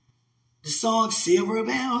 The song Silver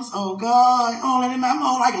Bells, oh God, I'm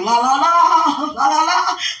all like la la la, la la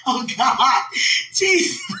la. Oh God,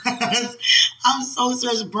 Jesus! I'm so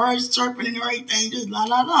serious. Birds chirping and everything, just la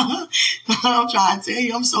la la. I'm trying to tell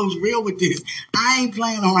you, I'm so real with this. I ain't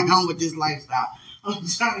playing around with this lifestyle. I'm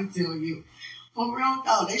trying to tell you. For real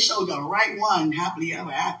though, they showed the right one, happily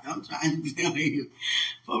ever after. I'm trying to tell you.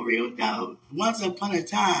 For real though, once upon a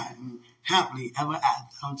time, happily ever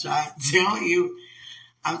after. I'm trying to tell you.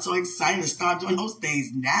 I'm so excited to start doing those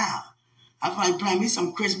things now. I feel like playing me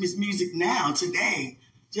some Christmas music now, today.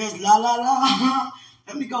 Just la la la.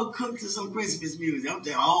 Let me go cook to some Christmas music. I'm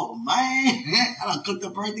saying, oh man, I done cooked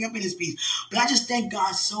up everything up in this piece. But I just thank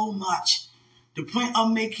God so much. The point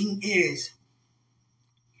I'm making is,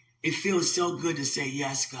 it feels so good to say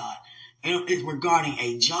yes, God. And it's regarding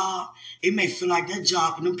a job. It may feel like that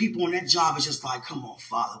job, and them people on that job is just like, come on,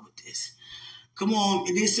 Father, with this. Come on,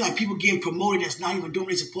 it is like people getting promoted that's not even doing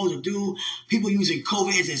what they're supposed to do. People using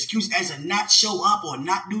COVID as an excuse as to not show up or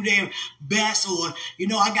not do their best, or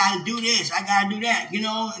I got to do this, I got to do that.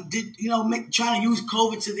 Trying to use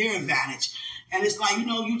COVID to their advantage, and it's like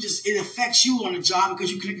it affects you on the job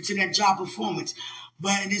because you connected to that job performance.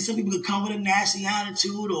 But then some people could come with a nasty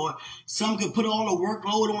attitude, or some could put all the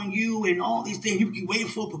workload on you and all these things. You keep waiting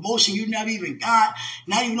for a promotion you never even got,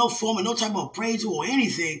 not even no form of no type of appraisal or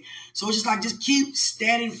anything. So it's just like, just keep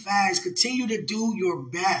standing fast. Continue to do your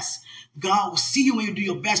best. God will see you when you do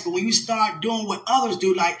your best. But when you start doing what others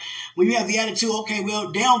do, like when you have the attitude, okay,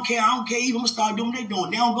 well, they don't care, I don't care either, I'm going to start doing what they're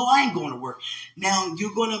doing. They don't go, I ain't going to work. Now,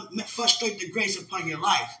 you're going to frustrate the grace upon your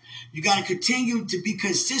life. You got to continue to be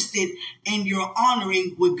consistent in your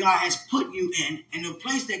honoring what God has put you in and the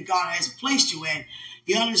place that God has placed you in.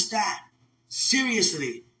 You understand?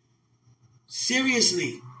 Seriously.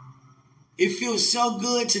 It feels so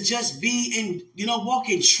good to just be walk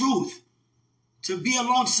in truth. To be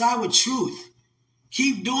alongside with truth.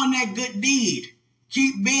 Keep doing that good deed.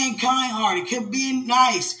 Keep being kind-hearted. Keep being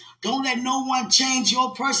nice. Don't let no one change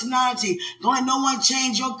your personality. Don't let no one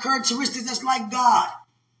change your characteristics that's like God.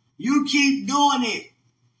 You keep doing it.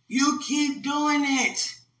 You keep doing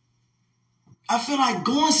it. I feel like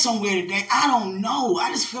going somewhere today. I don't know. I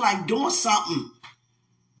just feel like doing something.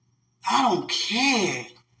 I don't care.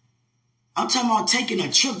 I'm talking about taking a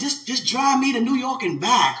trip. Just drive me to New York and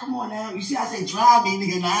back. Come on now. You see, I say drive me,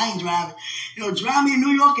 nigga. Nah, I ain't driving. Drive me to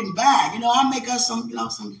New York and back. I make us some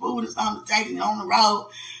food or something to take it on the road.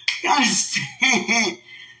 You understand?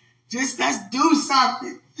 Just let's do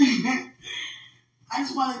something. I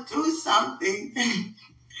just want to do something.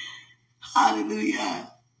 Hallelujah.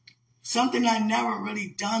 Something I never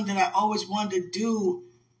really done that I always wanted to do.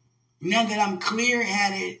 Now that I'm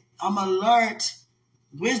clear-headed, I'm alert.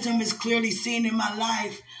 Wisdom is clearly seen in my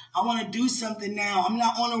life. I want to do something now. I'm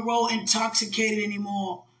not on the road intoxicated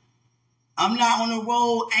anymore. I'm not on the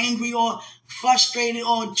road angry or frustrated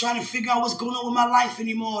or trying to figure out what's going on with my life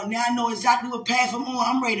anymore. Now I know exactly what path I'm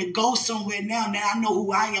on. I'm ready to go somewhere now. Now I know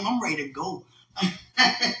who I am. I'm ready to go. I'm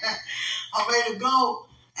ready to go.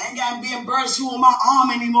 I ain't got to be embarrassed you on my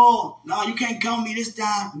arm anymore. No, you can't come me this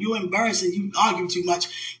time. You embarrassing. You argue too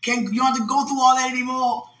much. You don't have to go through all that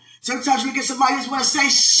anymore. Sometimes you get somebody who's want to say,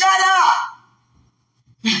 shut up.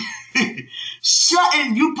 Shut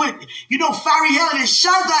and you put, fiery hell in it.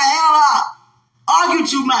 Shut the hell up. Argue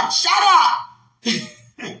too much. Shut up.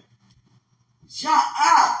 Shut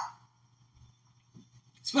up.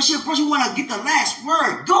 Especially if a person want to get the last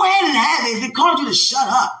word. Go ahead and have it. If they called you to shut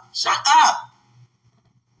up. Shut up.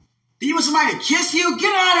 Do you want somebody to kiss you?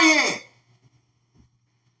 Get out of here.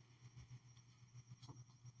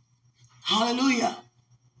 Hallelujah.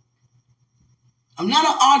 I'm not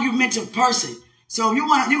an argumentative person. So if you're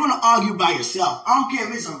going to argue by yourself. I don't care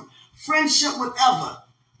if it's a friendship, whatever.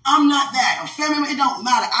 I'm not that. A family member, it don't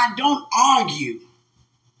matter. I don't argue.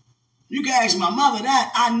 You can ask my mother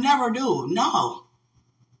that. I never do. No.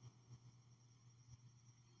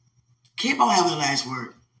 Keep on having the last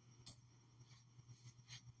word.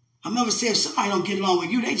 My mother said if somebody don't get along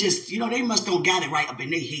with you, they just, they must don't got it right up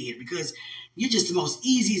in their head because you're just the most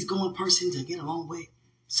easiest going person to get along with.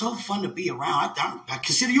 So fun to be around. I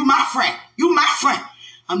consider you my friend. You my friend.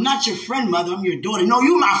 I'm not your friend, mother. I'm your daughter. No,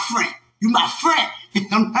 you my friend. You my friend.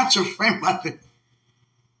 I'm not your friend, mother.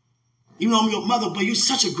 I'm your mother, but you're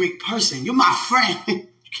such a great person. You're my friend. You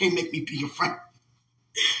can't make me be your friend.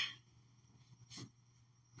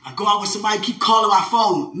 I go out with somebody, keep calling my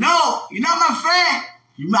phone. No, you're not my friend.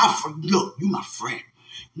 You my friend. Look, you my friend.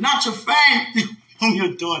 Not your friend. I'm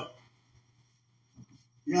your daughter.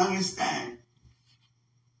 You understand?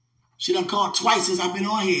 She done called twice since I've been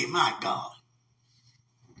on here. My God.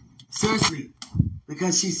 Seriously.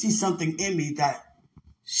 Because she sees something in me that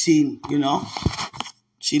she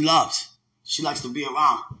loves. She likes to be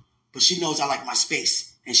around. But she knows I like my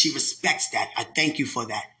space. And she respects that. I thank you for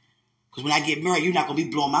that. Because when I get married, you're not going to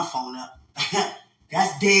be blowing my phone up.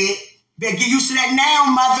 That's dead. Better get used to that now,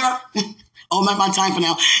 mother. Oh, my time for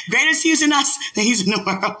now. Greater is he in us than he's in the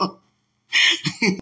world.